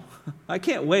people. I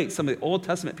can't wait. Some of the Old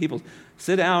Testament people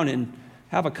sit down and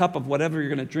have a cup of whatever you're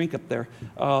going to drink up there.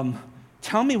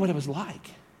 Tell me what it was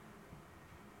like.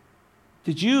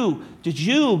 Did you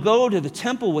go to the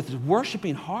temple with a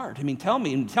worshiping heart? I mean, tell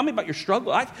me about your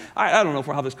struggle. I don't know if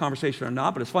we'll have this conversation or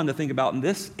not, but it's fun to think about in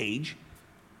this age.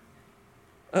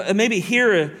 Maybe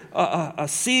hear a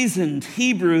seasoned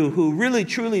Hebrew who really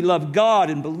truly loved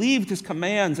God and believed his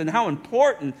commands, and how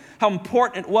important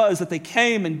it was that they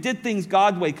came and did things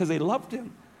God's way because they loved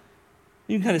him.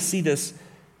 You can kind of see this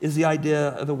is the idea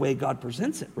of the way God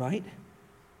presents it, right?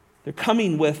 They're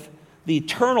coming with the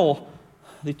eternal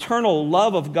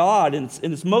love of God, and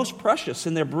it's most precious,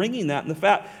 and they're bringing that. And the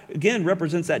fat, again,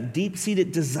 represents that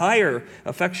deep-seated desire,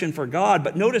 affection for God.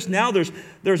 But notice now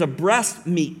there's a breast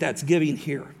meat that's giving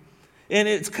here. And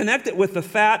it's connected with the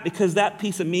fat because that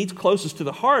piece of meat's closest to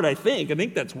the heart, I think. I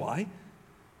think that's why.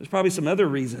 There's probably some other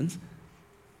reasons.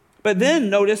 But then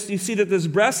notice, you see that this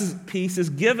breast piece is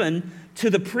given to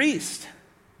the priest.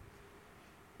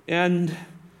 And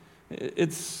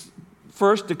it's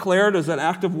first declared as an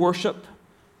act of worship,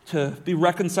 to be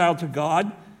reconciled to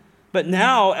God. But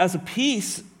now, as a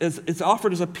peace, it's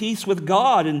offered as a peace with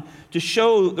God and to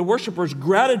show the worshipers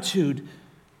gratitude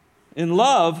and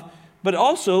love, but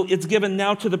also it's given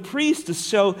now to the priest to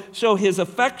show his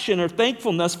affection or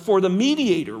thankfulness for the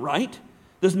mediator, right?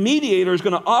 This mediator is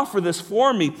going to offer this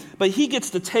for me, but he gets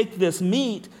to take this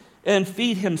meat and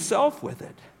feed himself with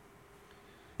it.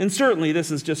 And certainly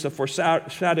this is just a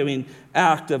foreshadowing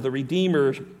act of the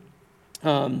Redeemer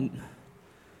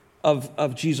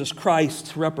of Jesus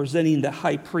Christ, representing the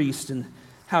high priest and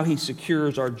how he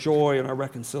secures our joy and our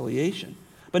reconciliation.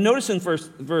 But notice in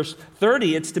verse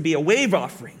 30, it's to be a wave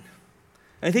offering.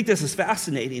 I think this is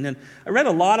fascinating, and I read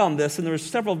a lot on this, and there were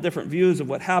several different views of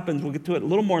what happens. We'll get to it a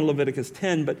little more in Leviticus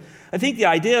 10, but I think the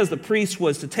idea as the priest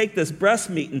was to take this breast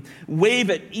meat and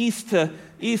wave it east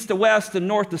to west and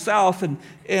north to south,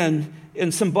 and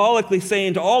symbolically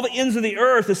saying to all the ends of the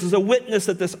earth, this is a witness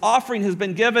that this offering has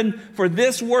been given for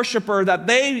this worshiper, that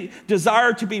they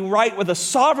desire to be right with a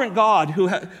sovereign God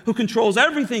who controls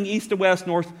everything east to west,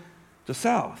 north to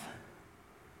south.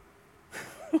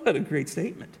 What a great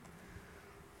statement.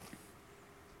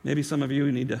 Maybe some of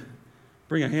you need to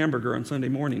bring a hamburger on Sunday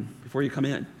morning before you come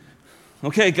in.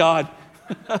 Okay, God,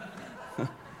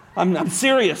 I'm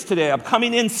serious today. I'm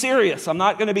coming in serious. I'm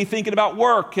not going to be thinking about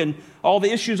work and all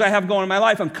the issues I have going in my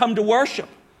life. I'm come to worship.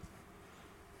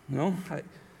 I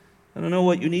don't know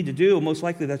what you need to do. Most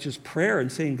likely that's just prayer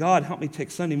and saying, God, help me take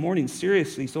Sunday mornings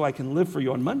seriously so I can live for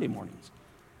you on Monday mornings.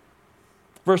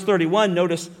 Verse 31,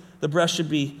 notice the breast should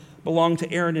belong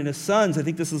to Aaron and his sons. I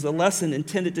think this is a lesson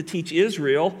intended to teach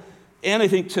Israel, and I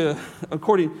think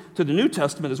according to the New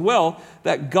Testament as well,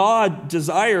 that God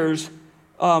desires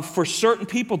for certain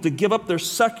people to give up their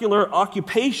secular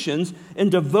occupations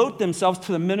and devote themselves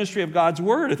to the ministry of God's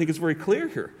word. I think it's very clear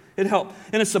here. It helps,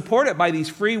 and it's supported by these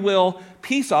free will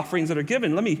peace offerings that are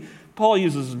given. Paul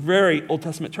uses very Old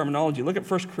Testament terminology. Look at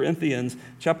 1 Corinthians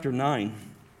chapter 9.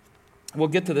 We'll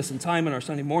get to this in time in our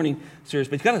Sunday morning series,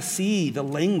 but you've got to see the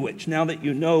language. Now that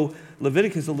you know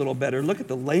Leviticus a little better, look at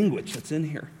the language that's in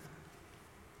here.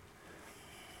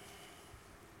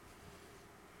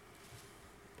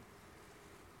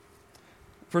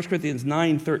 First Corinthians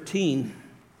 9:13.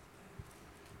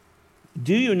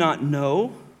 Do you not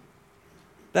know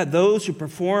that those who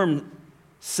perform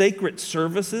sacred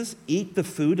services eat the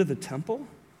food of the temple?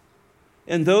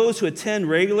 And those who attend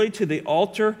regularly to the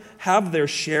altar have their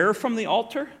share from the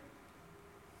altar?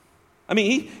 I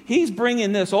mean, he's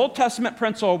bringing this Old Testament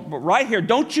principle right here.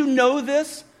 Don't you know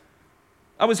this?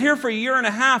 I was here for a year and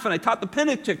a half, and I taught the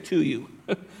Pentateuch to you.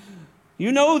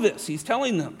 You know this. He's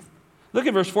telling them. Look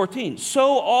at verse 14.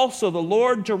 So also the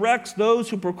Lord directs those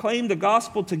who proclaim the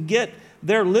gospel to get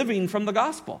their living from the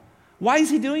gospel. Why is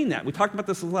he doing that? We talked about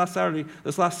this last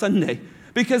Sunday.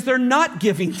 Because they're not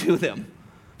giving to them.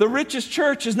 The richest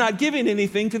church is not giving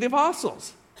anything to the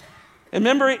apostles. And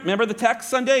remember the text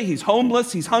Sunday? He's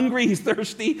homeless, he's hungry, he's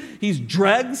thirsty, he's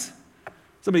dregs.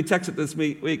 Somebody texted this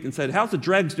week and said, how's the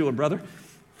dregs doing, brother?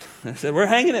 I said, we're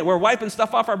hanging it, we're wiping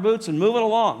stuff off our boots and moving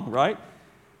along, right?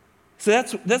 So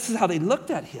this is how they looked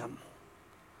at him.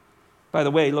 By the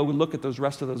way, look at those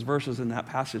rest of those verses in that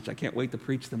passage. I can't wait to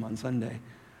preach them on Sunday.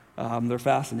 They're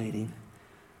fascinating.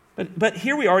 But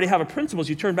here we already have a principle. As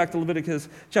you turn back to Leviticus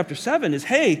chapter 7, is,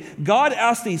 hey, God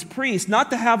asked these priests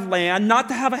not to have land, not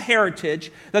to have a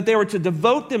heritage, that they were to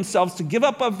devote themselves, to give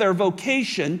up of their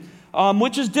vocation,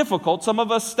 which is difficult. Some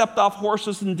of us stepped off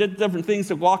horses and did different things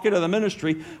to walk into the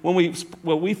ministry when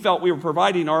we felt we were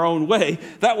providing our own way.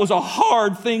 That was a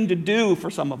hard thing to do for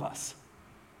some of us.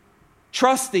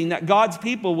 Trusting that God's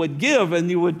people would give and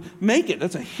you would make it.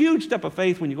 That's a huge step of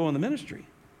faith when you go in the ministry.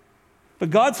 But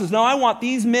God says, no, I want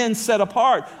these men set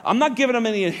apart. I'm not giving them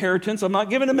any inheritance. I'm not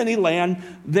giving them any land.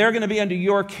 They're going to be under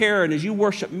your care, and as you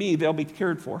worship me, they'll be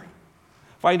cared for.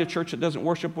 Find a church that doesn't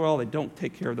worship well, they don't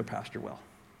take care of their pastor well.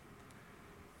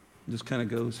 It just kind of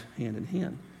goes hand in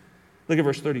hand. Look at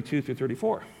verse 32 through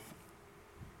 34.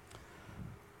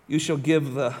 You shall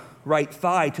give the right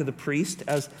thigh to the priest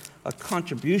as a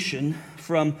contribution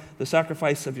from the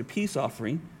sacrifice of your peace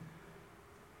offering.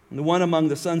 And the one among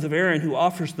the sons of Aaron who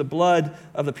offers the blood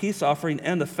of the peace offering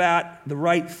and the fat, the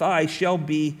right thigh, shall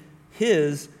be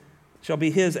his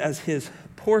as his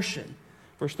portion.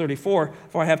 Verse 34,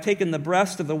 for I have taken the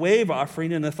breast of the wave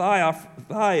offering and the thigh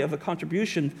of the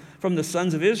contribution from the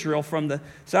sons of Israel from the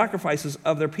sacrifices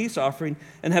of their peace offering,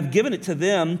 and have given it to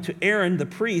them, to Aaron the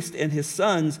priest and his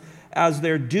sons, as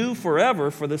their due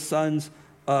forever for the sons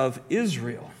of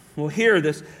Israel. Well, here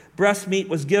this breast meat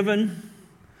was given.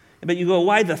 But you go,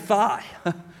 why the thigh?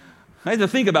 I had to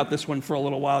think about this one for a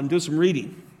little while and do some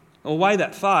reading. Well, why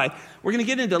that thigh? We're going to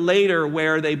get into later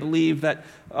where they believe that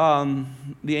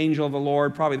the angel of the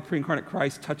Lord, probably the pre-incarnate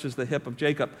Christ, touches the hip of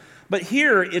Jacob. But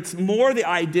here, it's more the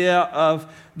idea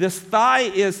of this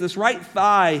right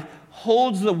thigh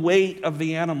holds the weight of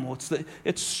the animal.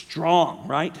 It's strong,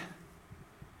 right?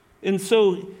 And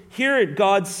so here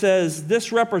God says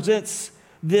this represents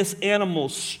this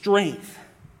animal's strength.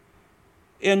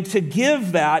 And to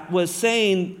give that was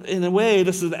saying, in a way,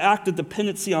 this is the act of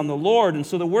dependency on the Lord. And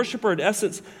so the worshiper, in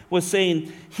essence, was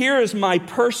saying, here is my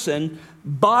person,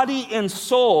 body and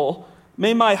soul.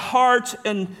 May my heart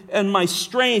and my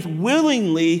strength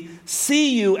willingly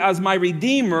see you as my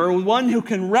Redeemer, one who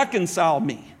can reconcile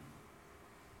me.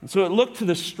 And so it looked to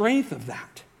the strength of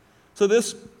that. So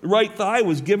this right thigh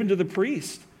was given to the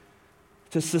priest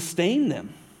to sustain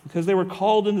them because they were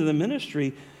called into the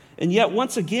ministry. And yet,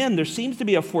 once again, there seems to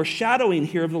be a foreshadowing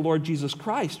here of the Lord Jesus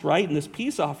Christ, right, in this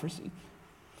peace offering.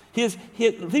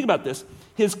 Think about this.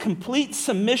 His complete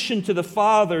submission to the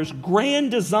Father's grand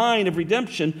design of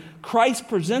redemption, Christ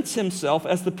presents himself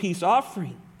as the peace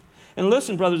offering. And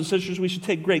listen, brothers and sisters, we should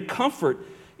take great comfort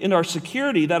in our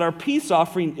security that our peace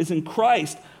offering is in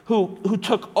Christ, who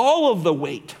took all of the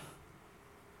weight,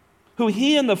 who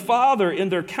he and the Father, in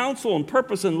their counsel and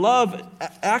purpose and love,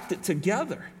 acted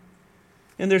together.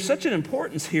 And there's such an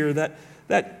importance here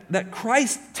that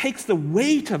Christ takes the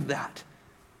weight of that.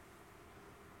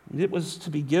 And it was to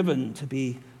be given, to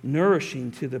be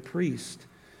nourishing to the priest.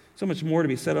 So much more to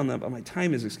be said on that, but my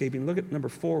time is escaping. Look at number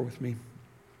 4 with me.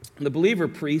 The believer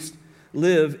priests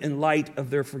live in light of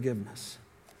their forgiveness.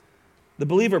 The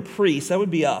believer priests, that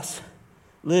would be us,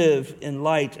 live in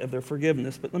light of their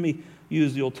forgiveness. But let me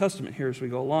use the Old Testament here as we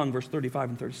go along, verse 35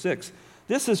 and 36.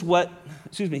 This is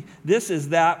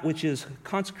that which is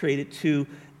consecrated to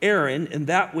Aaron and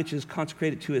that which is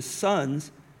consecrated to his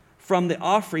sons from the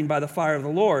offering by the fire of the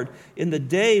Lord in the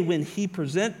day when he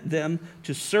present them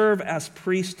to serve as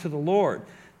priests to the Lord.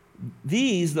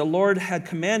 These the Lord had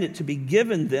commanded to be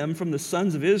given them from the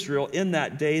sons of Israel in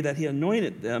that day that he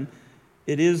anointed them.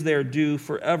 It is their due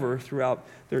forever throughout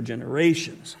their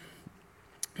generations.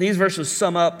 These verses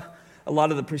sum up a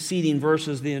lot of the preceding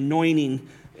verses, the anointing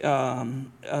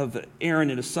of Aaron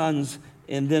and his sons,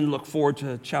 and then look forward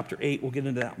to chapter 8. We'll get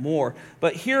into that more.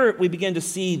 But here we begin to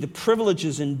see the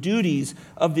privileges and duties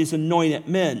of these anointed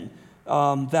men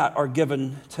that are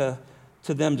given to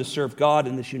them to serve God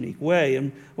in this unique way.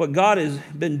 And what God has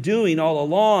been doing all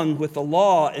along with the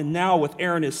law and now with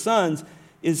Aaron and his sons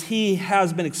is he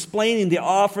has been explaining the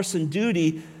office and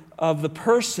duty of the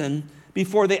person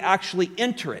before they actually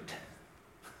enter it.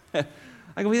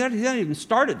 He hasn't even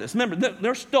started this. Remember,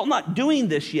 they're still not doing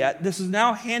this yet. This is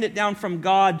now handed down from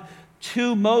God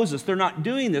to Moses. They're not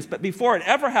doing this. But before it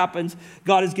ever happens,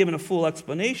 God has given a full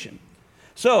explanation.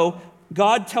 So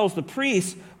God tells the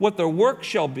priests what their work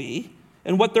shall be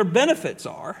and what their benefits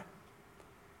are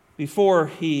before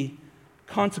he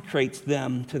consecrates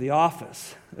them to the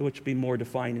office, which will be more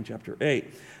defined in chapter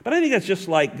 8. But I think that's just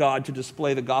like God to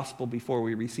display the gospel before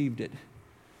we received it.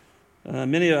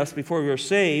 Many of us, before we were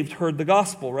saved, heard the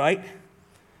gospel, right?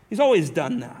 He's always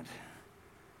done that.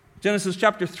 Genesis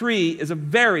chapter 3 is a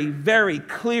very, very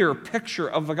clear picture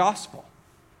of the gospel.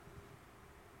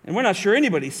 And we're not sure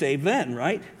anybody's saved then,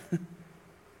 right?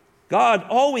 God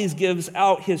always gives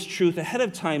out his truth ahead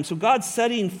of time. So God's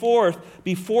setting forth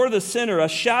before the sinner a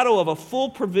shadow of a full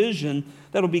provision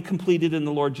that will be completed in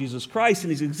the Lord Jesus Christ.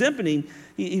 And he's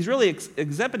really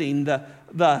exhibiting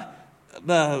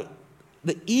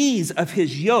the ease of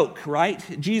his yoke,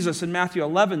 right? Jesus in Matthew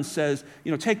 11 says,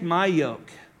 take my yoke.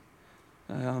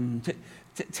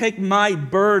 Take my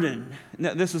burden.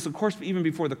 Now, this is, of course, even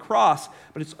before the cross,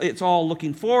 but it's all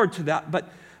looking forward to that. But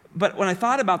when I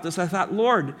thought about this, I thought,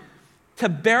 Lord, to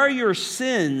bear your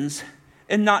sins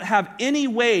and not have any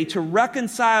way to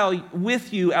reconcile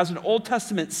with you as an Old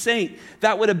Testament saint,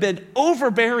 that would have been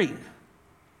overbearing.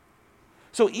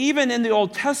 So even in the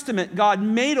Old Testament, God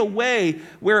made a way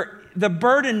where the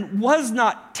burden was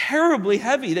not terribly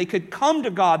heavy. They could come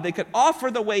to God, they could offer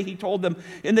the way he told them,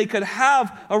 and they could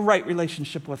have a right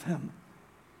relationship with him.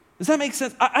 Does that make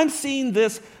sense? I'm seeing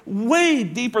this way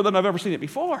deeper than I've ever seen it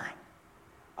before.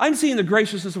 I'm seeing the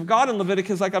graciousness of God in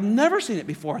Leviticus like I've never seen it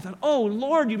before. I thought, oh,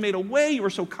 Lord, you made a way. You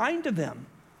were so kind to them.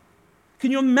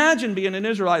 Can you imagine being an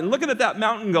Israelite and looking at that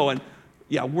mountain going,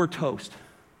 yeah, we're toast?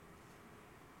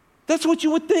 That's what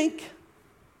you would think.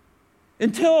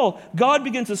 Until God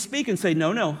begins to speak and say,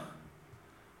 no,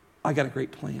 I got a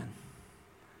great plan.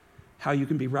 How you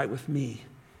can be right with me.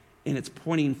 And it's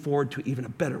pointing forward to even a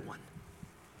better one.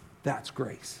 That's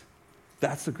grace.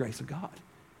 That's the grace of God.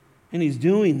 And he's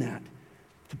doing that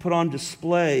to put on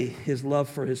display his love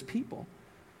for his people.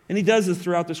 And he does this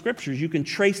throughout the Scriptures. You can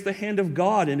trace the hand of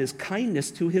God and his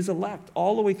kindness to his elect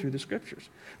all the way through the Scriptures.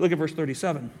 Look at verse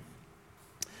 37.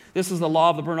 This is the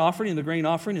law of the burnt offering and the grain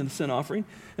offering and the sin offering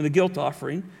and the guilt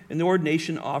offering and the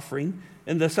ordination offering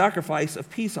and the sacrifice of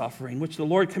peace offering, which the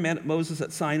Lord commanded Moses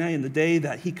at Sinai in the day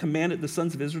that he commanded the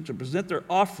sons of Israel to present their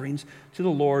offerings to the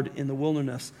Lord in the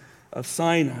wilderness of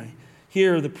Sinai.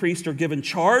 Here the priests are given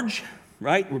charge,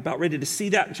 right? We're about ready to see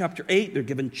that in chapter 8. They're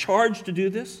given charge to do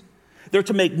this. They're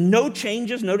to make no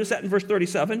changes. Notice that in verse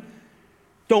 37.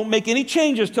 Don't make any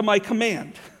changes to my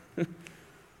command.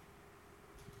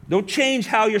 Don't change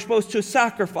how you're supposed to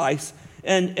sacrifice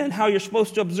and how you're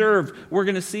supposed to observe. We're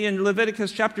going to see in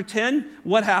Leviticus chapter 10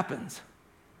 what happens.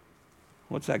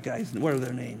 What's that guy's? What are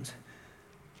their names?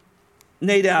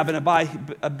 Nadab and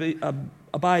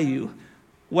Abihu.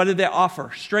 What did they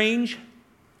offer? Strange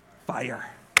fire.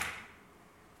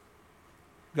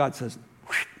 God says,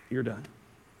 you're done.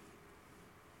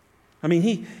 I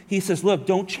mean, he says, look,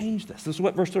 don't change this. This is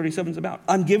what verse 37 is about.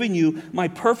 I'm giving you my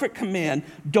perfect command.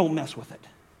 Don't mess with it.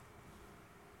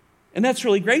 And that's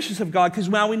really gracious of God because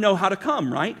now we know how to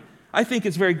come, right? I think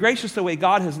it's very gracious the way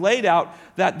God has laid out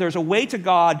that there's a way to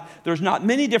God. There's not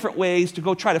many different ways to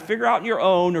go try to figure out on your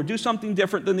own or do something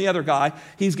different than the other guy.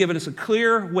 He's given us a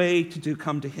clear way to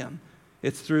come to him.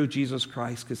 It's through Jesus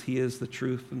Christ because he is the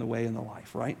truth and the way and the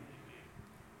life, right?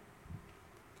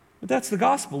 But that's the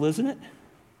gospel, isn't it?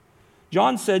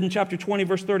 John said in chapter 20,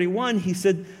 verse 31, he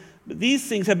said, these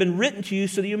things have been written to you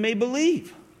so that you may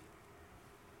believe.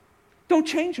 Don't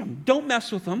change them. Don't mess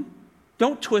with them.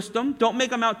 Don't twist them. Don't make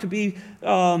them out to be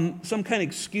some kind of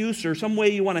excuse or some way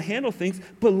you want to handle things.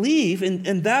 Believe,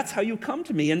 and that's how you come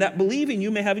to me. And that believing,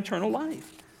 you may have eternal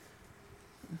life.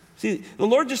 See, the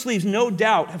Lord just leaves no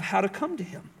doubt of how to come to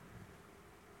him.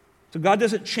 So God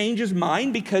doesn't change his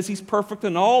mind because he's perfect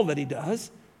in all that he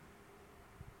does.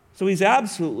 So he's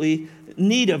absolutely in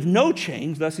need of no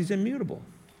change, thus he's immutable.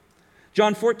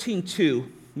 John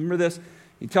 14:2, remember this?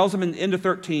 He tells them in the end of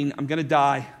 13, I'm going to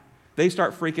die. They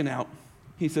start freaking out.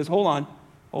 He says, hold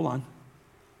on.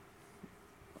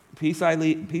 Peace I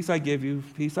give you,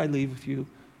 peace I leave with you.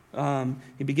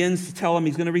 He begins to tell them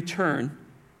he's going to return.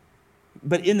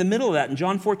 But in the middle of that, in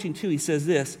John 14:2, he says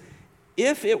this,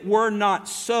 if it were not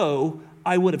so,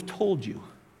 I would have told you.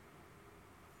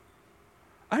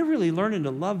 I really learned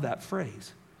to love that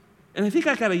phrase. And I think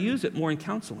I got to use it more in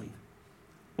counseling.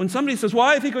 When somebody says, well,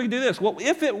 I think we can do this. Well,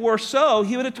 if it were so,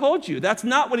 he would have told you. That's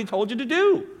not what he told you to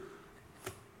do.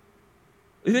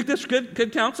 You think that's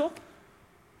good counsel?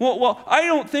 Well, I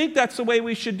don't think that's the way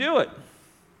we should do it.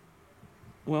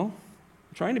 Well,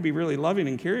 I'm trying to be really loving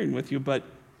and caring with you, but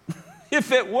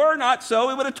if it were not so,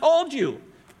 he would have told you.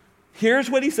 Here's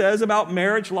what he says about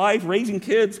marriage life, raising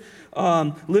kids,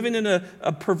 living in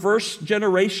a perverse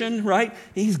generation, right?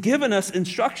 He's given us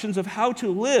instructions of how to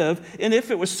live, and if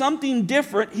it was something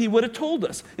different, he would have told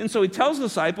us. And so he tells the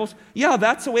disciples, yeah,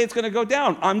 that's the way it's going to go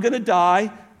down. I'm going to die.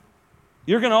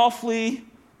 You're going to all flee,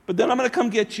 but then I'm going to come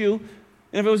get you.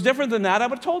 And if it was different than that, I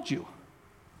would have told you.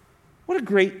 What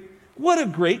a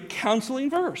great counseling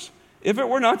verse. If it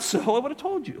were not so, I would have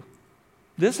told you.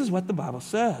 This is what the Bible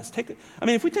says.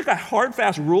 If we take a hard,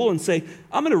 fast rule and say,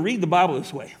 I'm going to read the Bible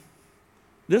this way.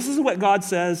 This is what God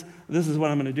says. This is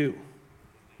what I'm going to do.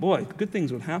 Boy, good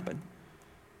things would happen.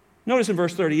 Notice in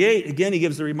verse 38, again, he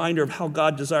gives the reminder of how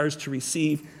God desires to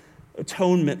receive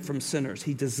atonement from sinners.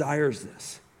 He desires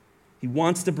this. He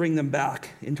wants to bring them back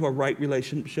into a right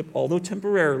relationship, although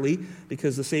temporarily,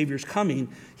 because the Savior's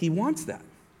coming. He wants that.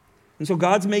 And so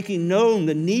God's making known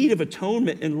the need of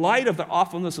atonement in light of the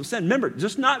awfulness of sin. Remember,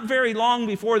 just not very long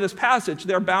before this passage,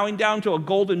 they're bowing down to a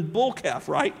golden bull calf,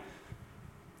 right?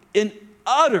 In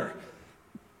utter,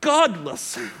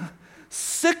 godless,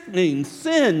 sickening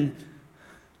sin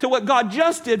to what God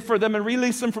just did for them and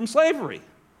released them from slavery.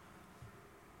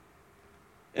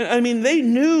 They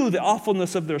knew the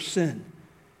awfulness of their sin.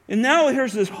 And now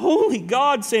here's this holy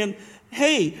God saying,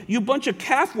 hey, you bunch of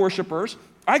calf worshipers,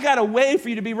 I got a way for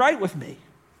you to be right with me.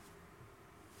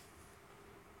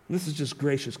 This is just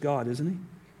gracious God, isn't he?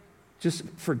 Just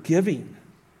forgiving.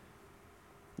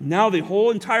 Now the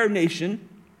whole entire nation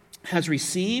has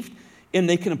received, and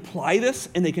they can apply this,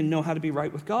 and they can know how to be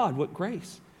right with God. What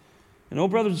grace. And oh,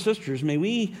 brothers and sisters, may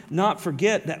we not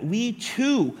forget that we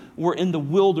too were in the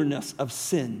wilderness of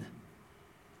sin.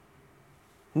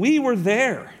 We were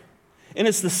there. And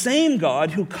it's the same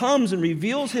God who comes and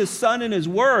reveals his Son and his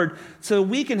Word so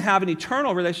we can have an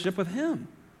eternal relationship with him.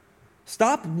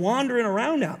 Stop wandering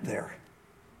around out there.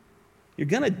 You're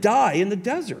going to die in the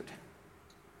desert.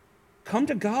 Come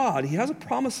to God. He has a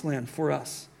promised land for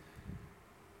us.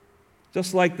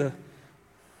 Just like the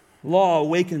law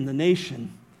awakened the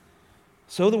nation,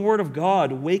 So the Word of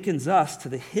God awakens us to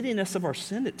the hiddenness of our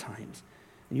sin at times.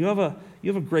 And you have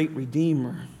a great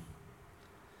Redeemer.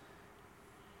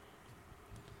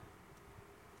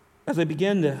 As I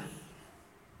begin to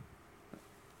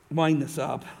wind this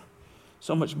up,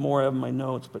 so much more of my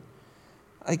notes, but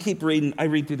I keep reading. I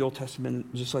read through the Old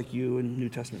Testament just like you, and New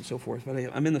Testament and so forth. But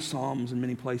I'm in the Psalms in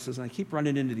many places, and I keep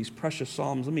running into these precious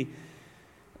Psalms. Let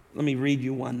me read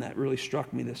you one that really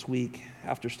struck me this week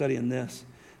after studying this.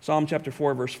 Psalm chapter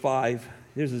 4, verse 5.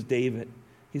 Here's David.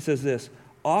 He says this,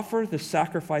 offer the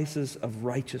sacrifices of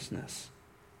righteousness.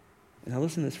 And now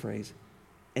listen to this phrase,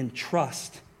 and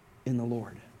trust in the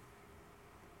Lord.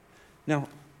 Now,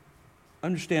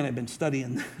 understand I've been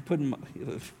studying, putting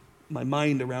my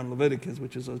mind around Leviticus,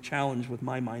 which is a challenge with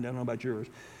my mind. I don't know about yours.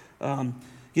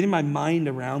 Getting my mind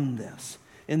around this.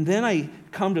 And then I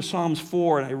come to Psalms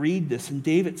 4 and I read this, and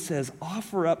David says,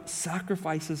 offer up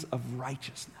sacrifices of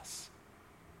righteousness.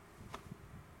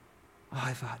 Oh,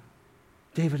 I thought,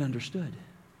 David understood.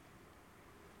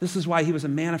 This is why he was a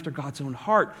man after God's own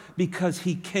heart, because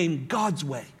he came God's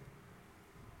way.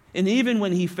 And even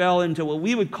when he fell into what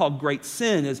we would call great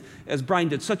sin, as Brian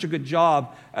did such a good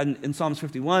job in Psalms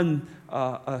 51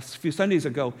 a few Sundays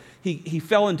ago, he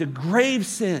fell into grave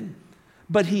sin,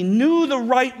 but he knew the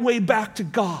right way back to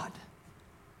God.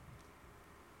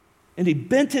 And he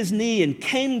bent his knee and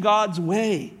came God's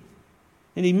way.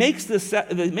 And he makes this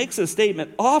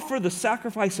statement, offer the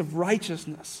sacrifice of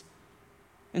righteousness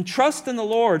and trust in the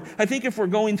Lord. I think if we're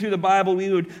going through the Bible, we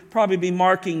would probably be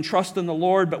marking trust in the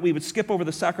Lord, but we would skip over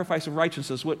the sacrifice of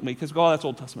righteousness, wouldn't we? Because, that's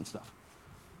Old Testament stuff.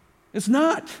 It's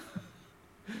not.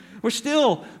 We're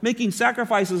still making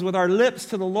sacrifices with our lips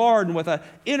to the Lord, and with an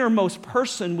innermost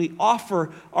person, we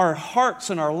offer our hearts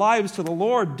and our lives to the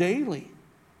Lord daily.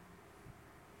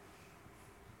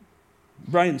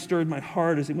 Brian stirred my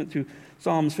heart as he went through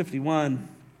Psalms 51.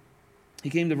 He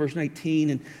came to verse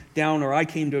 19 and down, or I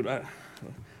came to...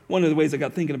 one of the ways I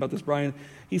got thinking about this, Brian,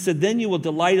 he said, then you will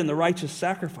delight in the righteous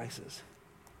sacrifices.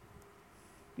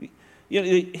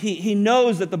 He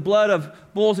knows that the blood of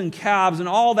bulls and calves and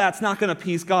all that's not going to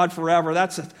appease God forever.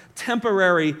 That's a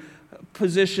temporary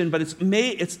position, but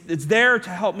it's there to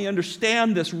help me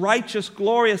understand this righteous,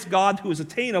 glorious God who is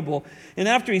attainable. And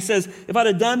after he says, if I'd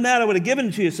have done that, I would have given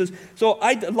it to you. He says, so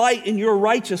I delight in your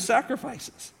righteous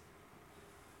sacrifices.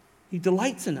 He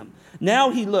delights in them.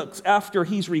 Now he looks after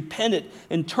he's repented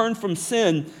and turned from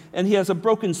sin, and he has a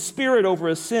broken spirit over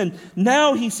his sin.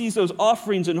 Now he sees those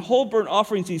offerings and whole burnt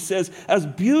offerings, he says, as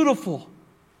beautiful.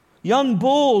 Young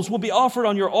bulls will be offered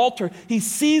on your altar. He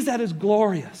sees that as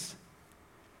glorious.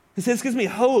 He says, this gives me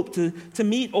hope to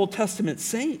meet Old Testament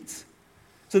saints.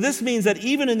 So this means that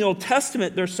even in the Old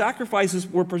Testament, their sacrifices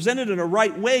were presented in a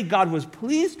right way. God was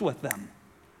pleased with them.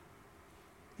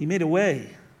 He made a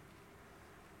way.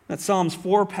 That Psalms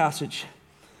 4 passage,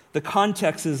 the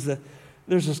context is that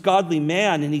there's this godly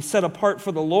man, and he's set apart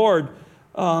for the Lord,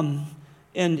 and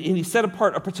he set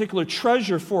apart a particular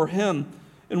treasure for him.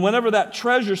 And whenever that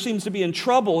treasure seems to be in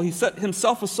trouble, he set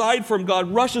himself aside from God,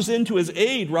 rushes into his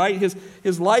aid, right?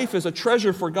 His life is a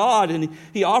treasure for God, and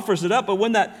he offers it up. But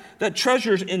when that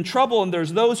treasure's in trouble and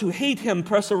there's those who hate him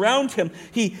press around him,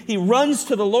 he runs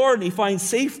to the Lord and he finds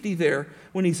safety there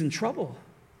when he's in trouble.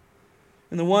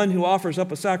 And the one who offers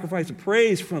up a sacrifice of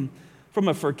praise from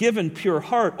a forgiven, pure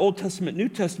heart, Old Testament, New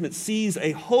Testament, sees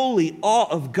a holy awe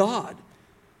of God.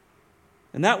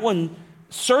 And that one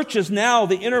searches now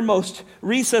the innermost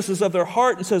recesses of their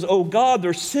heart and says, oh God,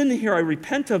 there's sin here. I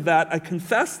repent of that. I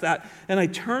confess that, and I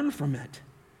turn from it.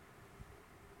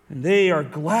 And they are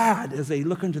glad as they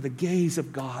look into the gaze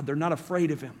of God. They're not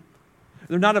afraid of him.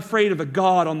 They're not afraid of a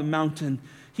God on the mountain.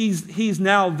 He's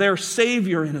now their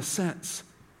Savior in a sense.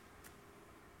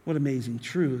 What amazing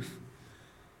truth.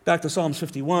 Back to Psalms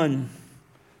 51,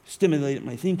 stimulated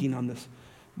my thinking on this,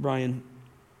 Brian.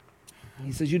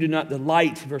 He says, you do not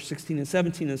delight, verse 16 and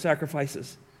 17, in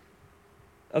sacrifices.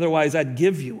 Otherwise, I'd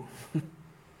give you.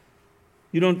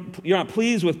 You're not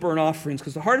pleased with burnt offerings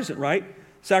because the heart isn't right.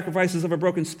 Sacrifices of a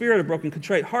broken spirit, a broken,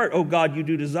 contrite heart. Oh God, you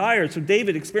do desire. So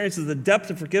David experiences the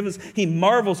depth of forgiveness. He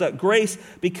marvels at grace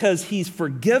because he's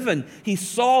forgiven. He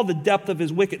saw the depth of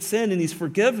his wicked sin and he's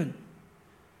forgiven.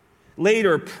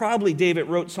 Later, probably David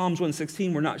wrote Psalms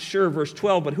 116, we're not sure, verse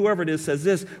 12, but whoever it is says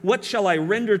this, what shall I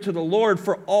render to the Lord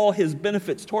for all his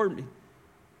benefits toward me?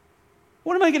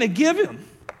 What am I going to give him?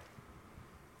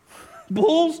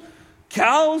 Bulls,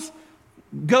 cows,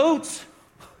 goats,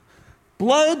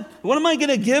 blood? What am I going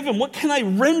to give him? What can I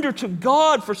render to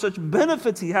God for such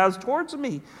benefits he has towards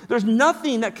me? There's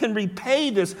nothing that can repay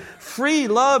this free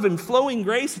love and flowing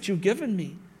grace that you've given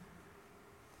me.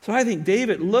 So I think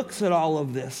David looks at all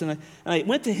of this, and I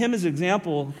went to him as an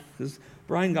example because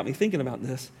Brian got me thinking about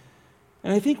this.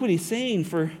 And I think what he's saying,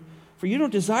 for you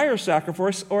don't desire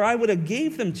sacrifice, or I would have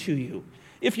gave them to you.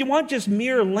 If you want just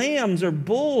mere lambs or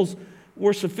bulls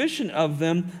were sufficient of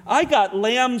them, I got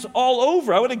lambs all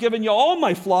over. I would have given you all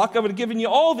my flock. I would have given you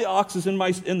all the oxes in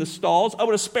the stalls. I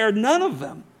would have spared none of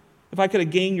them if I could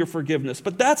have gained your forgiveness.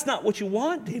 But that's not what you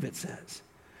want, David says.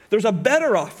 There's a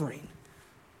better offering.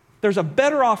 There's a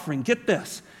better offering. Get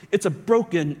this. It's a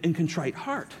broken and contrite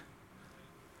heart.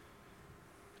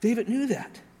 David knew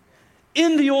that.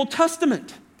 In the Old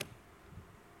Testament,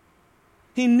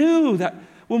 he knew that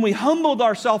when we humbled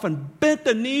ourselves and bent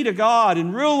the knee to God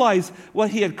and realized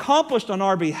what he had accomplished on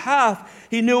our behalf,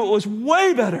 he knew it was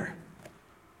way better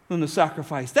than the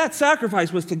sacrifice. That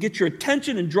sacrifice was to get your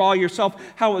attention and draw yourself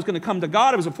how it was going to come to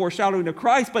God. It was a foreshadowing of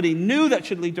Christ, but he knew that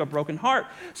should lead to a broken heart.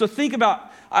 So think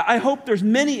about, I hope there's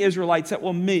many Israelites that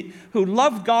will meet who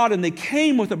loved God and they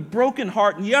came with a broken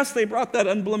heart. And yes, they brought that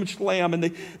unblemished lamb and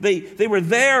they were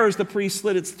there as the priest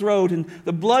slit its throat and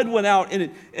the blood went out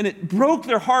and it broke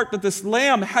their heart that this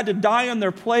lamb had to die in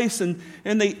their place and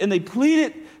they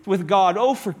pleaded with God,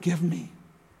 oh, forgive me.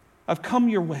 I've come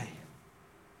your way.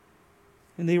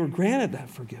 And they were granted that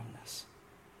forgiveness.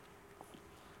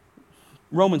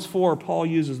 Romans 4, Paul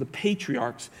uses the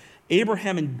patriarchs,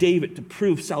 Abraham and David, to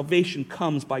prove salvation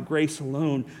comes by grace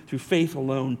alone, through faith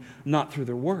alone, not through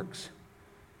their works.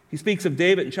 He speaks of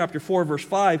David in chapter 4, verse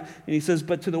 5, and he says,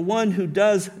 but to the one who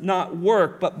does not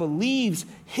work, but believes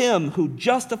him who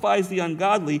justifies the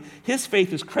ungodly, his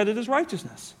faith is credited as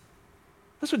righteousness.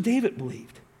 That's what David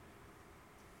believed.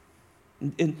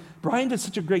 And Brian did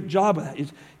such a great job of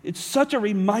that. It's such a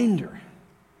reminder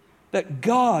that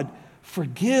God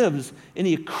forgives and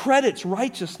he accredits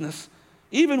righteousness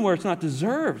even where it's not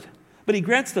deserved. But he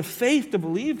grants the faith to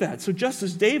believe that. So just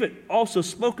as David also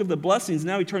spoke of the blessings,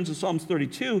 now he turns to Psalms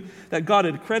 32, that God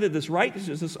had accredited this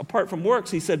righteousness apart from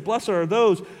works. He said, blessed are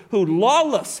those whose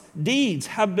lawless deeds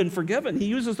have been forgiven. He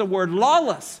uses the word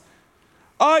lawless.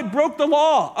 I broke the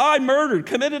law. I murdered,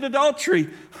 committed adultery,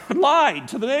 lied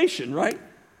to the nation, right?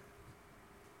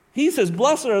 He says,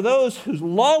 blessed are those whose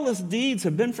lawless deeds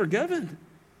have been forgiven,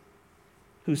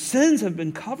 whose sins have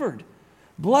been covered.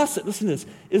 Blessed, listen to this,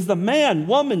 is the man,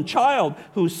 woman, child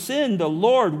whose sin the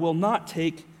Lord will not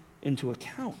take into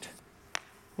account.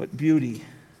 What beauty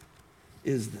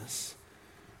is this?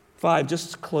 5,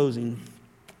 just closing.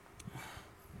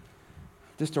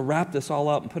 Just to wrap this all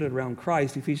up and put it around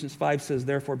Christ, Ephesians 5 says,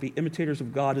 therefore be imitators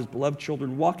of God as beloved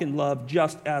children, walk in love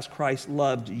just as Christ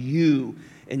loved you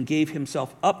and gave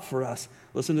himself up for us.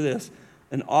 Listen to this,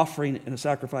 an offering and a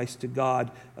sacrifice to God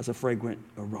as a fragrant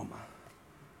aroma.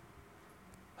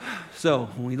 So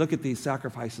when we look at these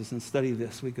sacrifices and study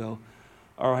this, we go,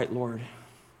 all right, Lord,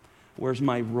 where's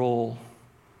my role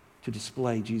to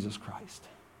display Jesus Christ?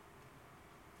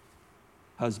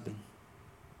 Husband,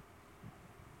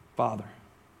 father,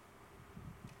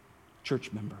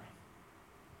 church member,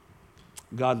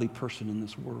 godly person in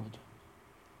this world.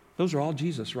 Those are all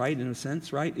Jesus, right? In a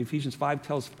sense, right? Ephesians 5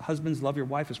 tells husbands, love your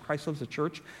wife as Christ loves the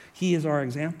church. He is our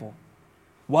example.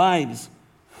 Wives,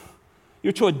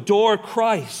 you're to adore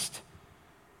Christ.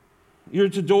 You're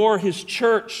to adore his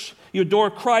church. You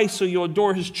adore Christ, so you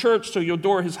adore his church, so you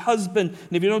adore his husband.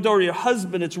 And if you don't adore your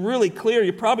husband, it's really clear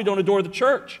you probably don't adore the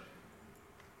church.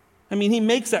 I mean, he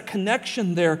makes that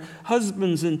connection there,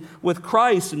 husbands and with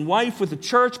Christ and wife with the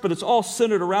church, but it's all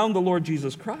centered around the Lord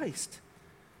Jesus Christ.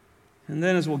 And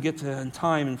then as we'll get to in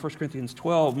time in 1 Corinthians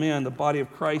 12, man, the body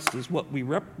of Christ is what we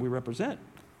represent.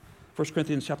 1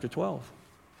 Corinthians chapter 12.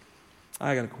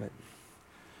 I got to quit.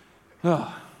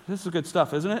 Oh, this is good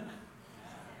stuff, isn't it?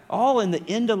 All in the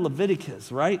end of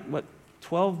Leviticus, right? What,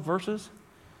 12 verses?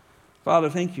 Father,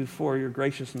 thank you for your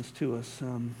graciousness to us.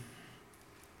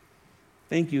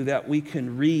 Thank you that we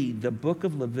can read the book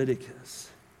of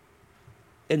Leviticus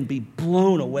and be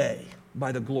blown away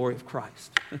by the glory of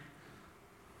Christ.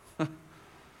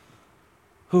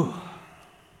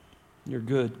 You're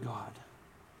good, God.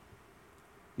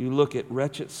 You look at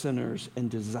wretched sinners and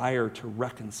desire to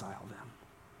reconcile them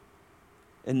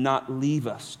and not leave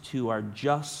us to our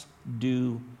just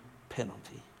due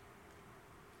penalty.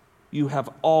 You have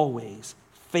always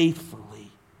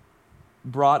faithfully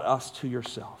brought us to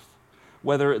yourself.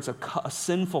 Whether it's a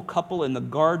sinful couple in the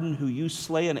garden who you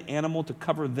slay an animal to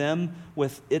cover them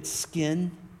with its skin,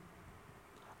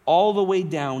 all the way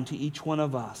down to each one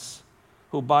of us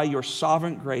who by your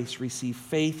sovereign grace receive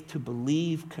faith to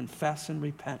believe, confess, and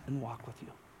repent and walk with you.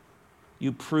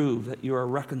 You prove that you are a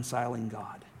reconciling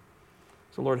God.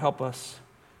 So Lord, help us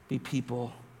be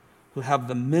people who have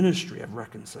the ministry of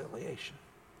reconciliation.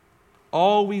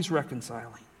 always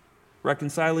reconciling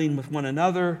with one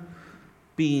another,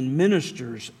 being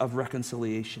ministers of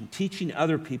reconciliation, teaching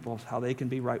other people how they can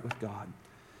be right with God.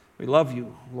 We love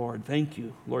you, Lord. Thank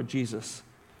you, Lord Jesus,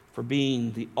 for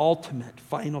being the ultimate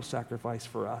final sacrifice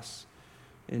for us.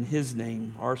 In his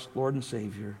name, our Lord and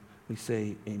Savior, we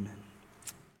say amen.